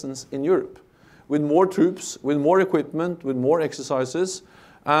military presence in Europe with more troops, with more equipment, with more exercises.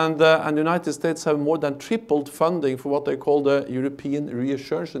 And the United States have more than tripled funding for what they call the European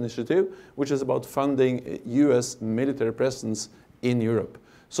Reassurance Initiative, which is about funding US military presence in Europe.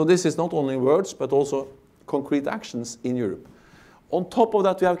 So this is not only words, but also concrete actions in Europe. On top of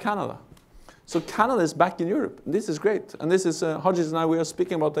that, we have Canada. So Canada is back in Europe. This is great. And this is, Harjit and I, we are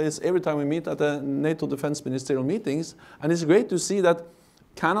speaking about this every time we meet at the NATO defense ministerial meetings. And it's great to see that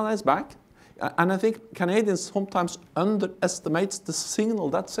Canada is back. And I think Canadians sometimes underestimate the signal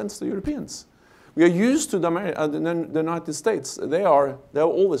that sends to Europeans. We are used to the United States. They have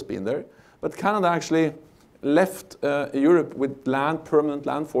always been there. But Canada actually left Europe with permanent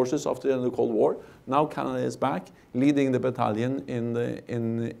land forces after the end of the Cold War. Now Canada is back, leading the battalion in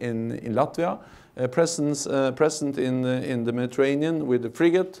Latvia, present in the Mediterranean with the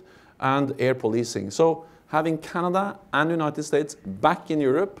frigate and air policing. So having Canada and the United States back in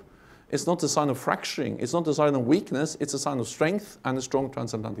Europe is not a sign of fracturing, it's not a sign of weakness, it's a sign of strength and a strong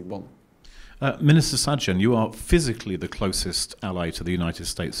transatlantic bond. Minister Sajjan, you are physically the closest ally to the United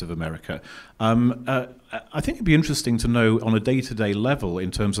States of America. I think it'd be interesting to know on a day-to-day level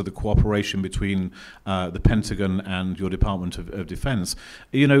in terms of the cooperation between the Pentagon and your Department of Defense.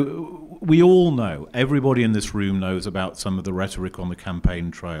 You know, we all know, everybody in this room knows about some of the rhetoric on the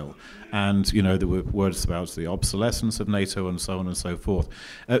campaign trail. And, you know, there were words about the obsolescence of NATO and so on and so forth.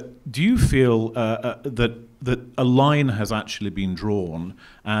 Do you feel that a line has actually been drawn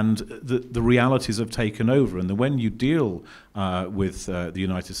and the realities have taken over, and that when you deal with the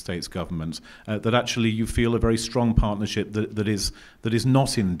United States government, that actually you feel a very strong partnership that is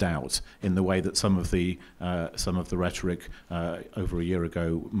not in doubt in the way that some of the rhetoric over a year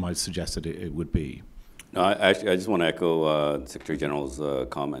ago might suggest that it would be? No, I just want to echo the Secretary General's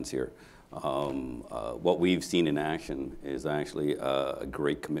comments here. What we've seen in action is actually a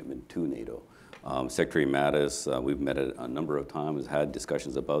great commitment to NATO. Secretary Mattis, we've met a number of times, had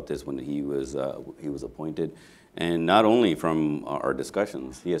discussions about this when he was appointed. And not only from our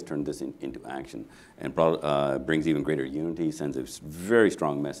discussions, he has turned this into action and brings even greater unity, sends a very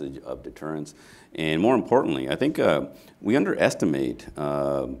strong message of deterrence. And more importantly, I think we underestimate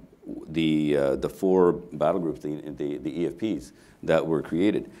the four battle groups, the EFPs that were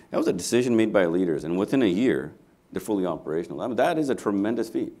created. That was a decision made by leaders, and within a year, they're fully operational. I mean, that is a tremendous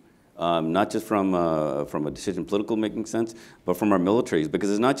feat. Not just from a decision political making sense, but from our militaries,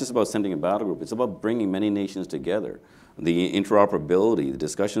 because it's not just about sending a battle group, it's about bringing many nations together. The interoperability, the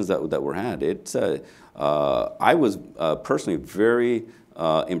discussions that were had, I was personally very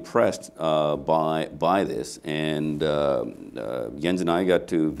impressed by this, and Jens and I got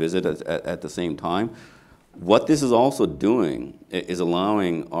to visit at the same time. What this is also doing is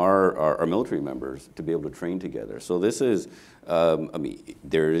allowing our military members to be able to train together. So this is, I mean,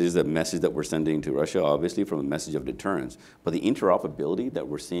 there is a message that we're sending to Russia, obviously, from a message of deterrence. But the interoperability that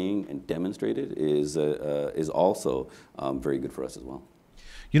we're seeing and demonstrated is also very good for us as well.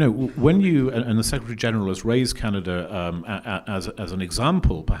 You know, when you, and the Secretary General has raised Canada as an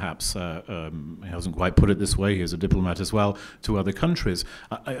example, perhaps, he hasn't quite put it this way, he's a diplomat as well, to other countries,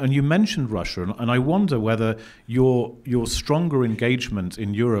 and you mentioned Russia, and I wonder whether your stronger engagement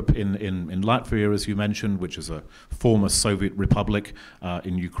in Europe, in Latvia, as you mentioned, which is a former Soviet republic,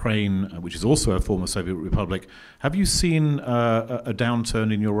 in Ukraine, which is also a former Soviet republic, have you seen a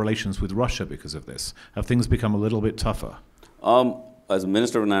downturn in your relations with Russia because of this? Have things become a little bit tougher? As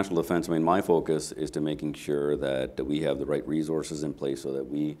Minister of National Defense, I mean, my focus is to making sure that we have the right resources in place so that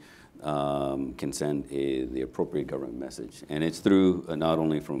we can send the appropriate government message. And it's through, not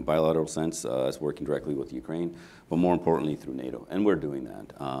only from a bilateral sense, us working directly with Ukraine, but more importantly through NATO. And we're doing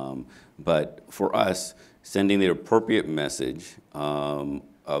that. But for us, sending the appropriate message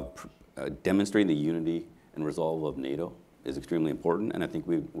of demonstrating the unity and resolve of NATO is extremely important, and I think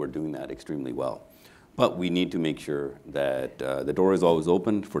we're doing that extremely well. But we need to make sure that the door is always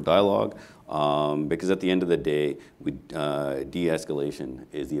open for dialogue, because at the end of the day, de-escalation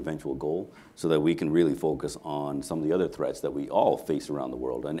is the eventual goal, so that we can really focus on some of the other threats that we all face around the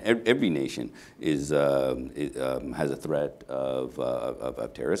world. And every nation has a threat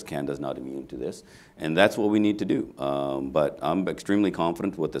of terrorists. Canada's not immune to this, and that's what we need to do. But I'm extremely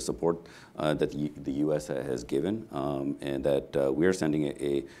confident with the support that the U.S. has given, and that we are sending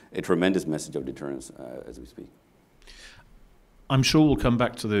a tremendous message of deterrence as we speak. I'm sure we'll come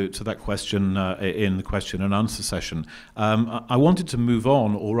back to that question in the question and answer session. I wanted to move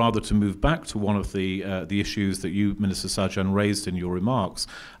on, or rather to move back to one of the issues that you, Minister Sajjan, raised in your remarks,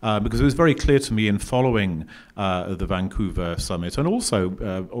 because it was very clear to me in following the Vancouver summit, and also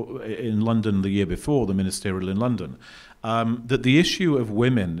in London the year before, the ministerial in London, that the issue of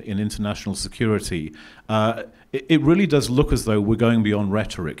women in international security, it really does look as though we're going beyond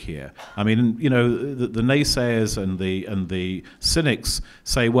rhetoric here. I mean, you know, the naysayers and the cynics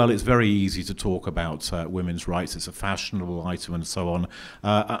say, well, it's very easy to talk about women's rights, it's a fashionable item and so on.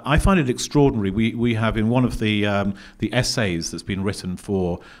 I find it extraordinary. We have in one of the essays that's been written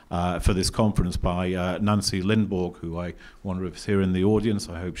for this conference by Nancy Lindborg, who I wonder if is here in the audience,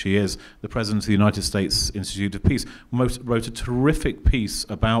 I hope she is, the President of the United States Institute of Peace. Most wrote a terrific piece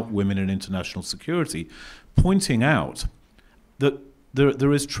about women in international security, pointing out that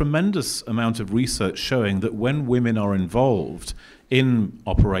there is tremendous amount of research showing that when women are involved in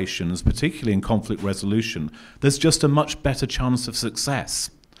operations, particularly in conflict resolution, there's just a much better chance of success.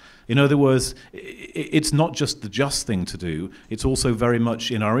 In other words, it's not just the just thing to do, it's also very much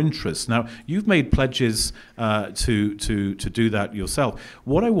in our interest. Now, you've made pledges to do that yourself.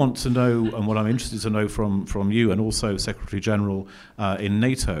 What I want to know, and what I'm interested to know from you, and also Secretary General in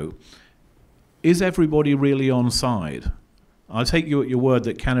NATO, is everybody really on side? I'll take you at your word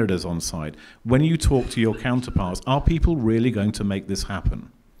that Canada's on side. When you talk to your counterparts, are people really going to make this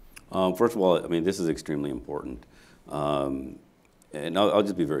happen? First of all, I mean, this is extremely important. And I'll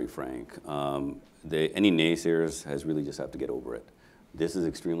just be very frank. Any naysayers really just have to get over it. This is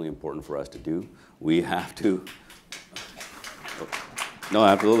extremely important for us to do. We have to, no,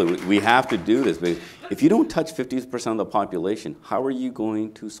 absolutely. We have to do this. Because if you don't touch 50% of the population, how are you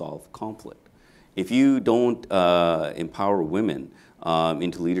going to solve conflict? If you don't empower women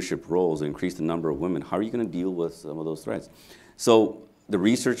into leadership roles and increase the number of women, how are you going to deal with some of those threats? So the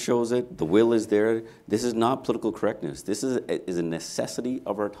research shows it, the will is there. This is not political correctness. This is a necessity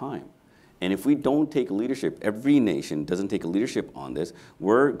of our time. And if we don't take leadership, every nation doesn't take a leadership on this,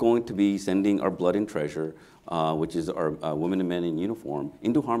 we're going to be sending our blood and treasure, which is our women and men in uniform,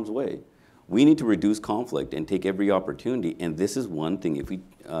 into harm's way. We need to reduce conflict and take every opportunity, and this is one thing. If we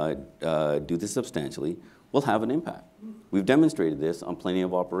do this substantially, we'll have an impact. We've demonstrated this on plenty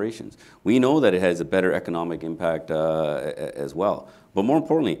of operations. We know that it has a better economic impact as well. But more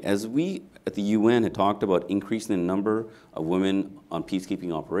importantly, as we at the UN had talked about increasing the number of women on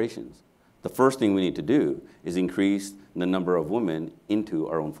peacekeeping operations, the first thing we need to do is increase the number of women into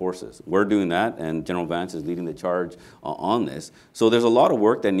our own forces. We're doing that, and General Vance is leading the charge on this. So there's a lot of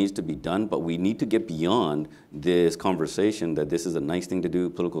work that needs to be done, but we need to get beyond this conversation that this is a nice thing to do,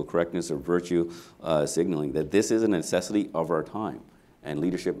 political correctness or virtue signaling, that this is a necessity of our time, and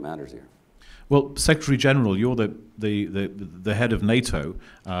leadership matters here. Well, Secretary General, you're the head of NATO,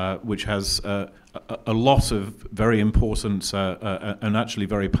 which has a lot of very important and actually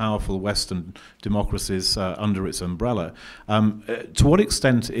very powerful Western democracies under its umbrella. To what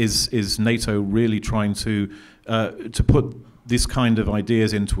extent is NATO really trying to put this kind of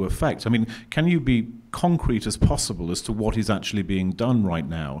ideas into effect? I mean, can you be concrete as possible as to what is actually being done right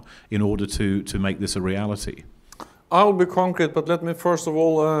now in order to make this a reality? I'll be concrete, but let me first of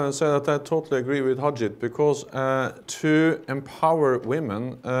all say that I totally agree with Harjit, because to empower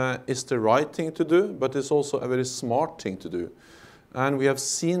women is the right thing to do, but it's also a very smart thing to do. And we have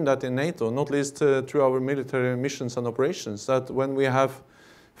seen that in NATO, not least through our military missions and operations, that when we have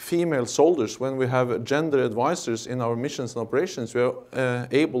female soldiers, when we have gender advisors in our missions and operations, we are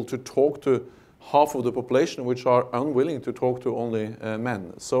able to talk to half of the population which are unwilling to talk to only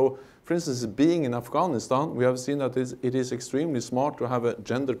men. So, for instance, being in Afghanistan, we have seen that it is extremely smart to have a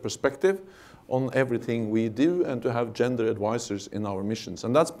gender perspective on everything we do and to have gender advisors in our missions.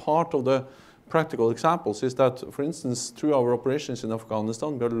 And that's part of the practical examples, is that, for instance, through our operations in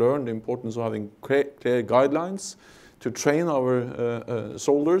Afghanistan, we have learned the importance of having clear guidelines to train our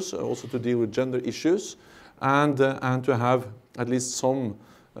soldiers, also to deal with gender issues, and to have at least some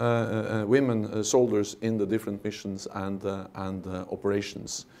women soldiers in the different missions and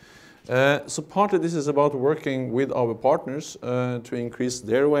operations. So partly this is about working with our partners to increase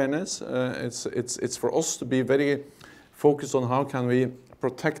their awareness. It's for us to be very focused on how can we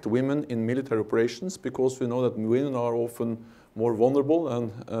protect women in military operations, because we know that women are often more vulnerable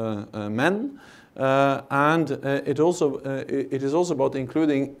than men. It is also about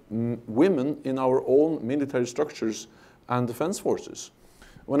including women in our own military structures and defense forces.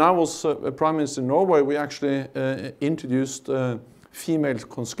 When I was Prime Minister in Norway, we actually introduced female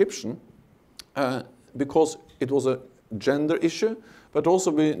conscription because it was a gender issue, but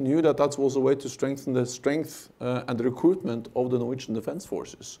also we knew that that was a way to strengthen the strength and the recruitment of the Norwegian defense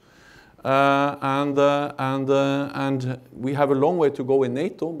forces. And we have a long way to go in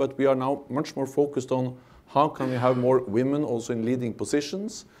NATO, but we are now much more focused on how can we have more women also in leading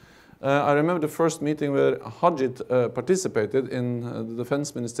positions. I remember the first meeting where Harjit participated in the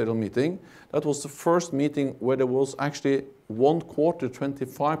defense ministerial meeting. That was the first meeting where there was actually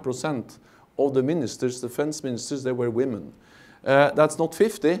 25% of the ministers, defense ministers, they were women. That's not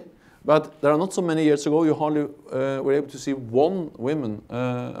 50, but there are not so many years ago you hardly were able to see one woman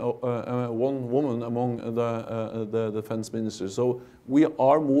among the defense ministers. So we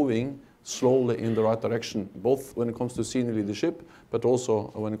are moving slowly in the right direction, both when it comes to senior leadership, but also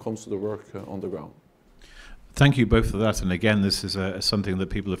when it comes to the work on the ground. Thank you both for that. And again, this is something that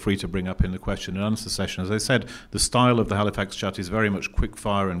people are free to bring up in the question and answer session. As I said, the style of the Halifax Chat is very much quick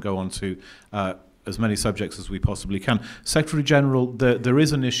fire and go on to as many subjects as we possibly can. Secretary General, there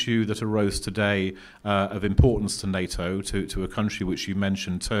is an issue that arose today of importance to NATO, to a country which you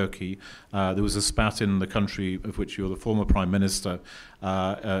mentioned, Turkey. There was a spat in the country of which you're the former Prime Minister,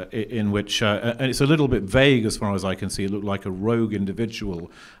 in which, and it's a little bit vague as far as I can see, it looked like a rogue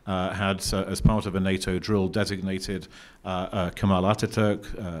individual had, as part of a NATO drill, designated Kemal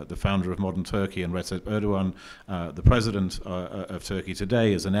Atatürk, the founder of modern Turkey, and Recep Erdogan, the president of Turkey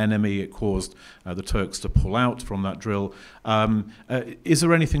today, as an enemy. It caused the Turks to pull out from that drill. Is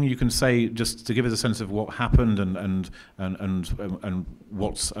there anything you can say just to give us a sense of what happened and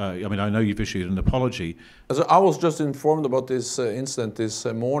what's? I mean, I know you've issued an apology. So I was just informed about this incident this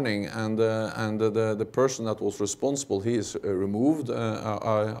morning, and the person that was responsible, he is removed.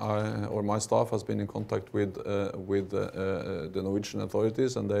 Or my staff has been in contact with the Norwegian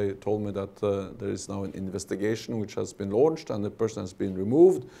authorities, and they told me that there is now an investigation which has been launched, and the person has been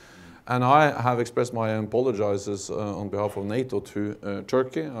removed. And I have expressed my apologies on behalf of NATO to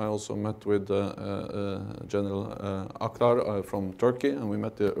Turkey. I also met with General Aktar from Turkey, and we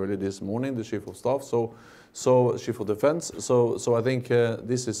met early this morning, the Chief of Staff, so Chief of Defense. So I think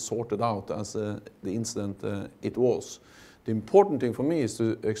this is sorted out as the incident it was. The important thing for me is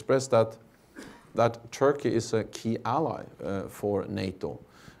to express that Turkey is a key ally for NATO.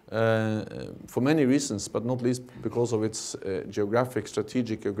 For many reasons, but not least because of its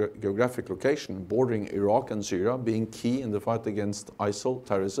strategic geographic location, bordering Iraq and Syria, being key in the fight against ISIL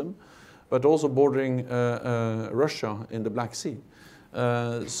terrorism, but also bordering Russia in the Black Sea.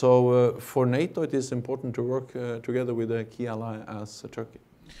 So for NATO, it is important to work together with a key ally as Turkey.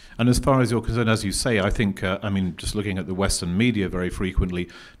 And as far as you're concerned, as you say, I think, I mean, just looking at the Western media very frequently,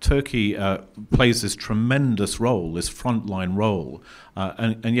 Turkey plays this tremendous role, this frontline role,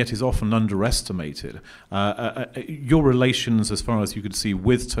 and yet is often underestimated. Your relations, as far as you could see,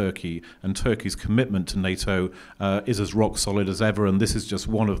 with Turkey and Turkey's commitment to NATO is as rock solid as ever, and this is just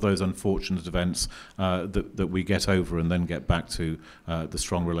one of those unfortunate events that we get over and then get back to the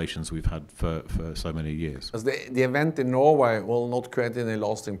strong relations we've had for so many years. As the event in Norway will not create any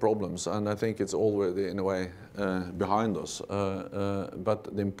lasting problems, and I think it's already, in a way, behind us.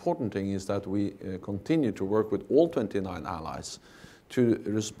 But the important thing is that we continue to work with all 29 allies to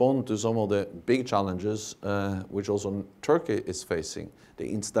respond to some of the big challenges which also Turkey is facing. The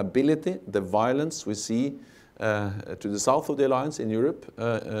instability, the violence we see to the south of the alliance in Europe.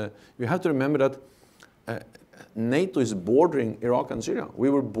 You have to remember that NATO is bordering Iraq and Syria. We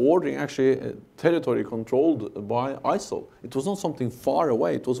were bordering actually territory controlled by ISIL. It was not something far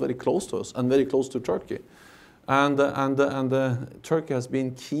away. It was very close to us and very close to Turkey. And Turkey has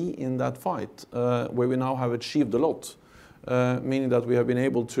been key in that fight, where we now have achieved a lot, meaning that we have been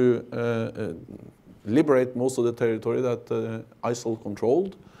able to liberate most of the territory that ISIL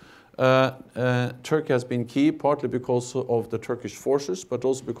controlled. Turkey has been key, partly because of the Turkish forces, but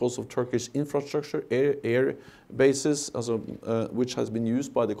also because of Turkish infrastructure, air bases, which has been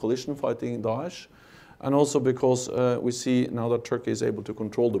used by the coalition fighting Daesh, and also because we see now that Turkey is able to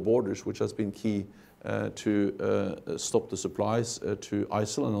control the borders, which has been key to stop the supplies to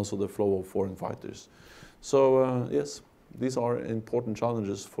ISIL and also the flow of foreign fighters. So yes, these are important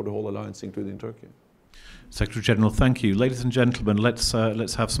challenges for the whole alliance, including Turkey. Secretary General, thank you. Ladies and gentlemen, let's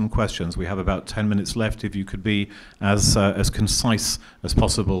have some questions. We have about 10 minutes left. If you could be as concise as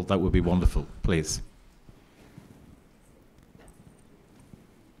possible, that would be wonderful. Please.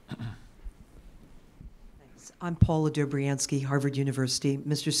 Thanks. I'm Paula Dobriansky, Harvard University.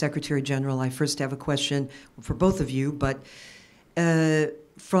 Mr. Secretary General, I first have a question for both of you, but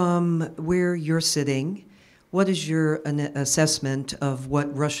from where you're sitting, what is your assessment of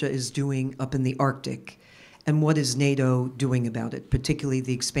what Russia is doing up in the Arctic? And what is NATO doing about it, particularly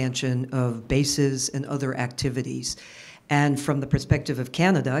the expansion of bases and other activities? And from the perspective of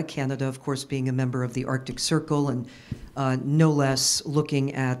Canada, Canada, of course, being a member of the Arctic Circle and no less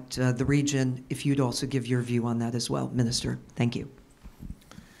looking at the region, if you'd also give your view on that as well, Minister. Thank you.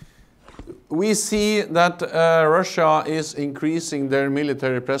 We see that Russia is increasing their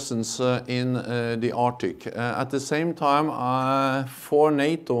military presence in the Arctic. At the same time, for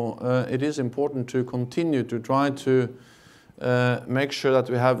NATO, it is important to continue to try to make sure that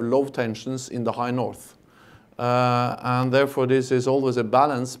we have low tensions in the high north. And therefore, this is always a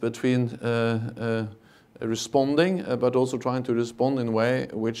balance between responding, but also trying to respond in a way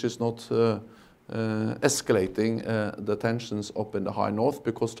which is not escalating the tensions up in the high north,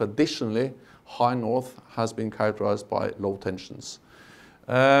 because traditionally high north has been characterized by low tensions.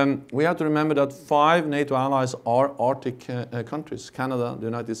 We have to remember that 5 NATO allies are Arctic countries: Canada, the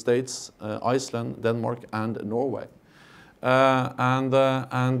United States, Iceland, Denmark, and Norway. The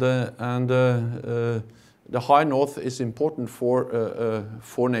high north is important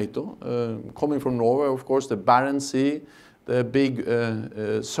for NATO. Coming from Norway, of course, the Barents Sea, the big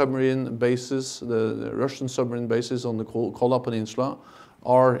submarine bases, the Russian submarine bases on the Kola Peninsula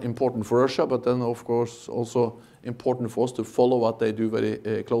are important for Russia, but then of course also important for us to follow what they do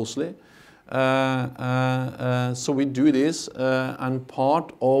very closely. So we do this, and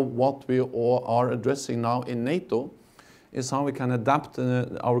part of what we all are addressing now in NATO is how we can adapt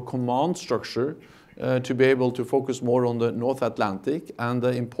our command structure to be able to focus more on the North Atlantic, and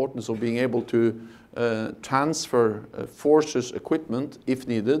the importance of being able to transfer forces equipment, if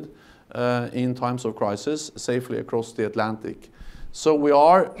needed, in times of crisis, safely across the Atlantic. So we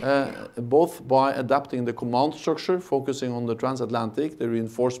are, both by adapting the command structure, focusing on the transatlantic, the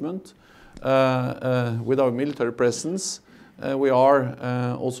reinforcement, with our military presence, we are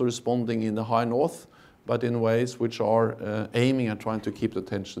also responding in the high north, but in ways which are aiming at trying to keep the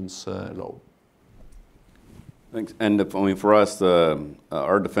tensions low. Thanks. And I mean, for us,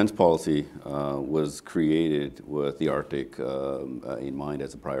 our defense policy was created with the Arctic in mind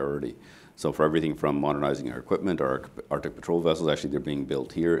as a priority. So for everything from modernizing our equipment, our Arctic patrol vessels, actually they're being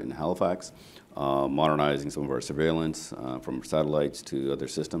built here in Halifax, modernizing some of our surveillance from satellites to other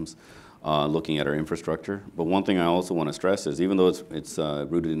systems, looking at our infrastructure. But one thing I also want to stress is, even though it's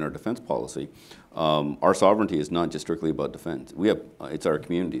rooted in our defense policy, our sovereignty is not just strictly about defense. It's our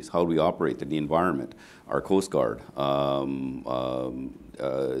communities, how we operate, the environment, our Coast Guard,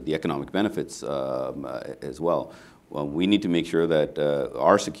 the economic benefits as well. We need to make sure that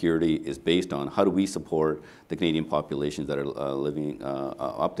our security is based on how do we support the Canadian populations that are living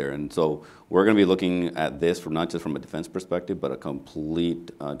up there. And so we're going to be looking at this from not just from a defense perspective, but a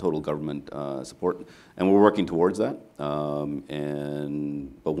complete total government support. And we're working towards that.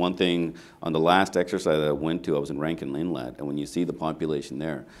 But one thing, on the last exercise that I went to, I was in Rankin Inlet, and when you see the population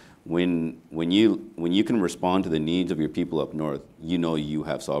there, when you can respond to the needs of your people up north, you know you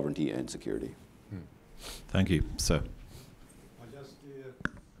have sovereignty and security. Thank you, sir.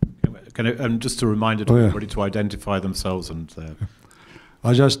 Just to remind everybody to identify themselves and.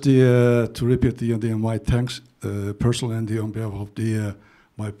 I just to repeat my thanks personally and on behalf of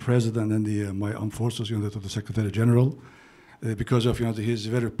my president and my armed forces to the Secretary General, because of his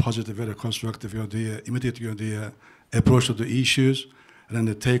very positive, very constructive, the immediate approach to the issues, and then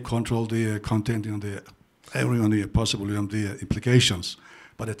they take control the content every possible the implications.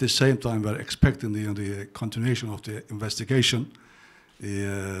 But at the same time, we're expecting the continuation of the investigation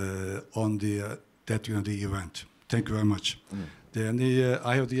on that event. Thank you very much. Then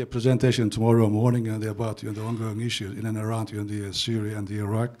I have the presentation tomorrow morning about the ongoing issues in and around the Syria and the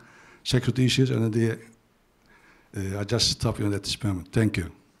Iraq security issues, and I just stop at this moment. Thank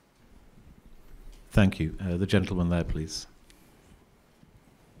you. Thank you. The gentleman there, please.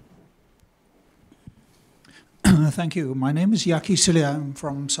 Thank you. My name is Yaki Silia. I'm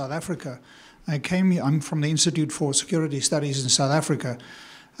from South Africa. I'm from the Institute for Security Studies in South Africa.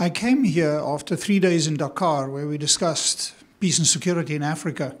 I came here after 3 days in Dakar, where we discussed peace and security in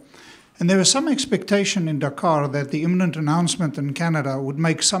Africa. And there was some expectation in Dakar that the imminent announcement in Canada would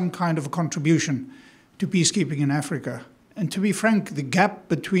make some kind of a contribution to peacekeeping in Africa. And to be frank, the gap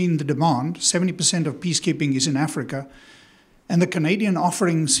between the demand, 70% of peacekeeping is in Africa, and the Canadian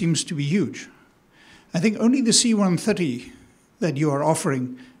offering seems to be huge. I think only the C-130 that you are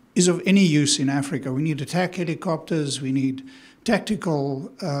offering is of any use in Africa. We need attack helicopters, we need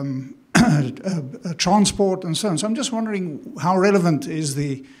tactical transport and so on. So I'm just wondering how relevant is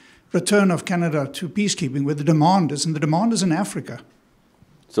the return of Canada to peacekeeping, where the demand is, and the demand is in Africa.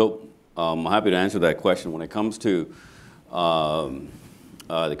 So I'm happy to answer that question. When it comes to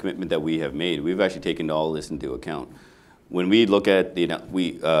the commitment that we have made, we've actually taken all this into account. When we look at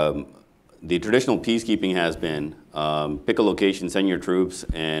the traditional peacekeeping has been pick a location, send your troops,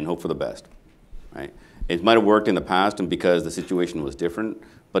 and hope for the best, right? It might have worked in the past and because the situation was different,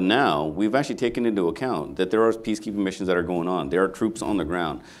 but now we've actually taken into account that there are peacekeeping missions that are going on. There are troops on the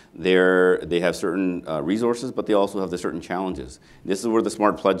ground. They have certain resources, but they also have the certain challenges. This is where the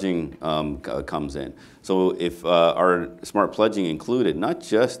smart pledging comes in. So if our smart pledging included not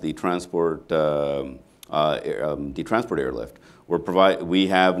just the transport airlift,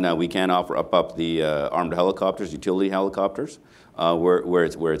 we can offer up the armed helicopters, utility helicopters, where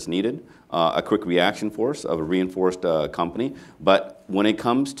it's needed. a quick reaction force of a reinforced company. But when it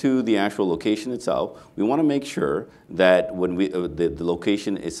comes to the actual location itself, we want to make sure that when the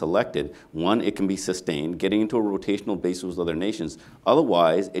location is selected, one, it can be sustained, getting into a rotational basis with other nations.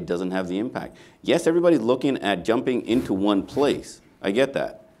 Otherwise, it doesn't have the impact. Yes, everybody's looking at jumping into one place. I get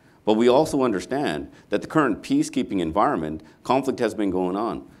that. But we also understand that the current peacekeeping environment, conflict has been going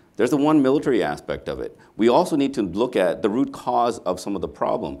on. There's the one military aspect of it. We also need to look at the root cause of some of the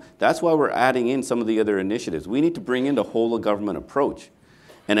problem. That's why we're adding in some of the other initiatives. We need to bring in the whole of government approach.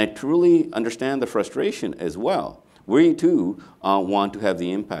 And I truly understand the frustration as well. We too want to have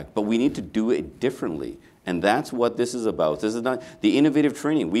the impact, but we need to do it differently. And that's what this is about. This is not the innovative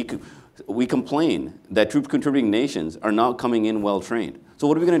training. We complain that troop contributing nations are not coming in well trained. So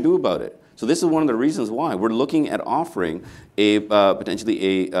what are we going to do about it? So this is one of the reasons why we're looking at offering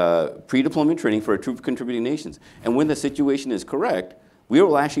potentially a pre-deployment training for our troop contributing nations. And when the situation is correct, we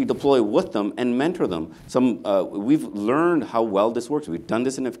will actually deploy with them and mentor them. We've learned how well this works. We've done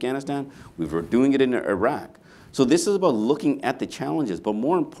this in Afghanistan. We're doing it in Iraq. So this is about looking at the challenges, but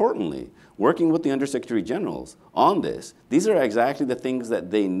more importantly, working with the Undersecretary Generals on this. These are exactly the things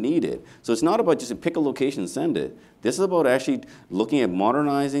that they needed. So it's not about just pick a location and send it. This is about actually looking at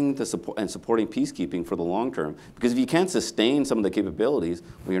modernizing and supporting peacekeeping for the long term. Because if you can't sustain some of the capabilities,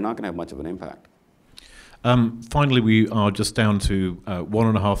 well, you're not going to have much of an impact. Finally, we are just down to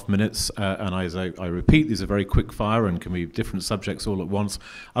 1.5 minutes, and as I repeat, these are very quick fire and can be different subjects all at once.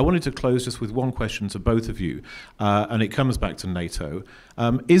 I wanted to close just with one question to both of you, and it comes back to NATO.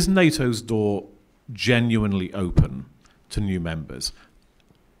 Is NATO's door genuinely open to new members?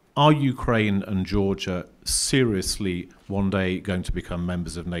 Are Ukraine and Georgia seriously one day going to become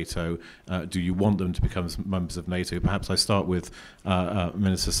members of NATO? Do you want them to become members of NATO? Perhaps I start with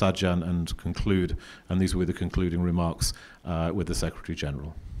Minister Sajjan and conclude, and these will be the concluding remarks with the Secretary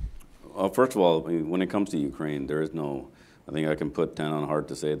General. First of all, when it comes to Ukraine, there is no, I think I can put 10 on heart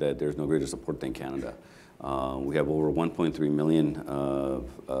to say that there's no greater support than Canada. We have over 1.3 million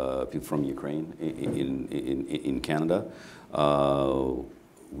people from Ukraine in Canada.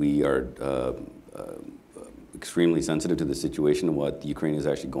 We are extremely sensitive to the situation of what Ukraine is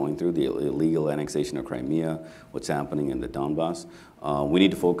actually going through, the illegal annexation of Crimea, what's happening in the Donbass. We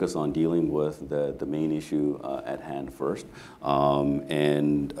need to focus on dealing with the main issue at hand first,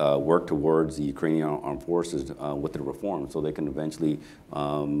 and work towards the Ukrainian armed forces with the reform so they can eventually,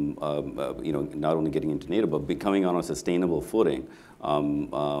 not only getting into NATO, but becoming on a sustainable footing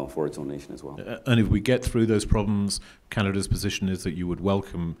for its own nation as well. And if we get through those problems, Canada's position is that you would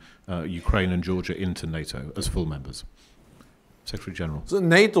welcome Ukraine and Georgia into NATO as full members. Secretary General. The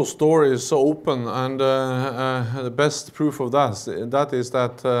NATO door is open, and the best proof of that is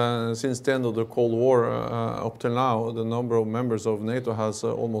that since the end of the Cold War up till now, the number of members of NATO has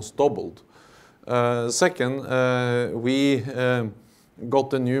almost doubled. Second, we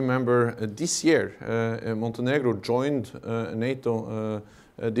got a new member this year. Montenegro joined NATO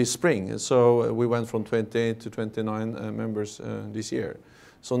this spring, so we went from 28 to 29 members this year.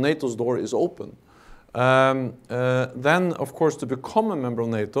 So NATO's door is open. Then, of course, to become a member of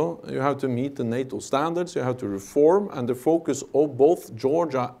NATO, you have to meet the NATO standards, you have to reform, and the focus of both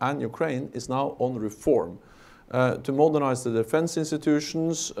Georgia and Ukraine is now on reform. To modernize the defense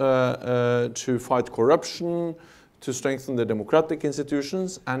institutions, to fight corruption, to strengthen the democratic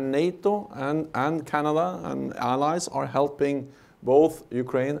institutions, and NATO and Canada and allies are helping both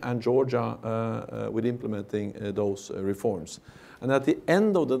Ukraine and Georgia with implementing those reforms. And at the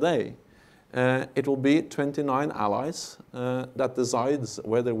end of the day, it will be 29 allies that decides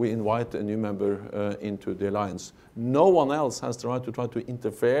whether we invite a new member into the alliance. No one else has the right to try to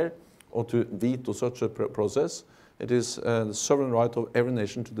interfere or to veto such a process. It is the sovereign right of every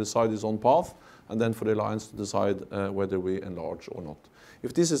nation to decide its own path, and then for the alliance to decide whether we enlarge or not.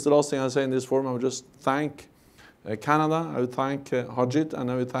 If this is the last thing I say in this forum, I would just thank Canada, I would thank Harjit, and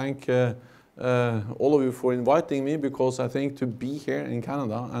I would thank all of you for inviting me, because I think to be here in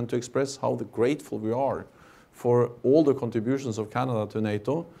Canada and to express how grateful we are for all the contributions of Canada to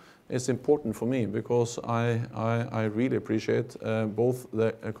NATO is important for me, because I really appreciate both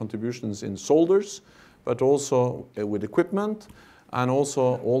the contributions in soldiers, but also with equipment, and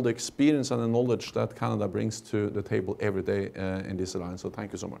also all the experience and the knowledge that Canada brings to the table every day in this alliance. So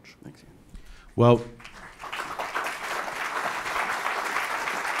thank you so much. Thank you. Well,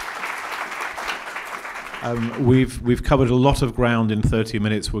 we've covered a lot of ground in 30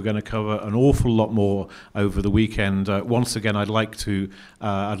 minutes. We're going to cover an awful lot more over the weekend. Once again, I'd like you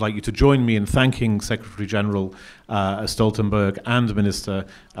to join me in thanking Secretary General Stoltenberg and Minister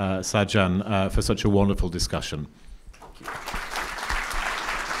Sajjan for such a wonderful discussion.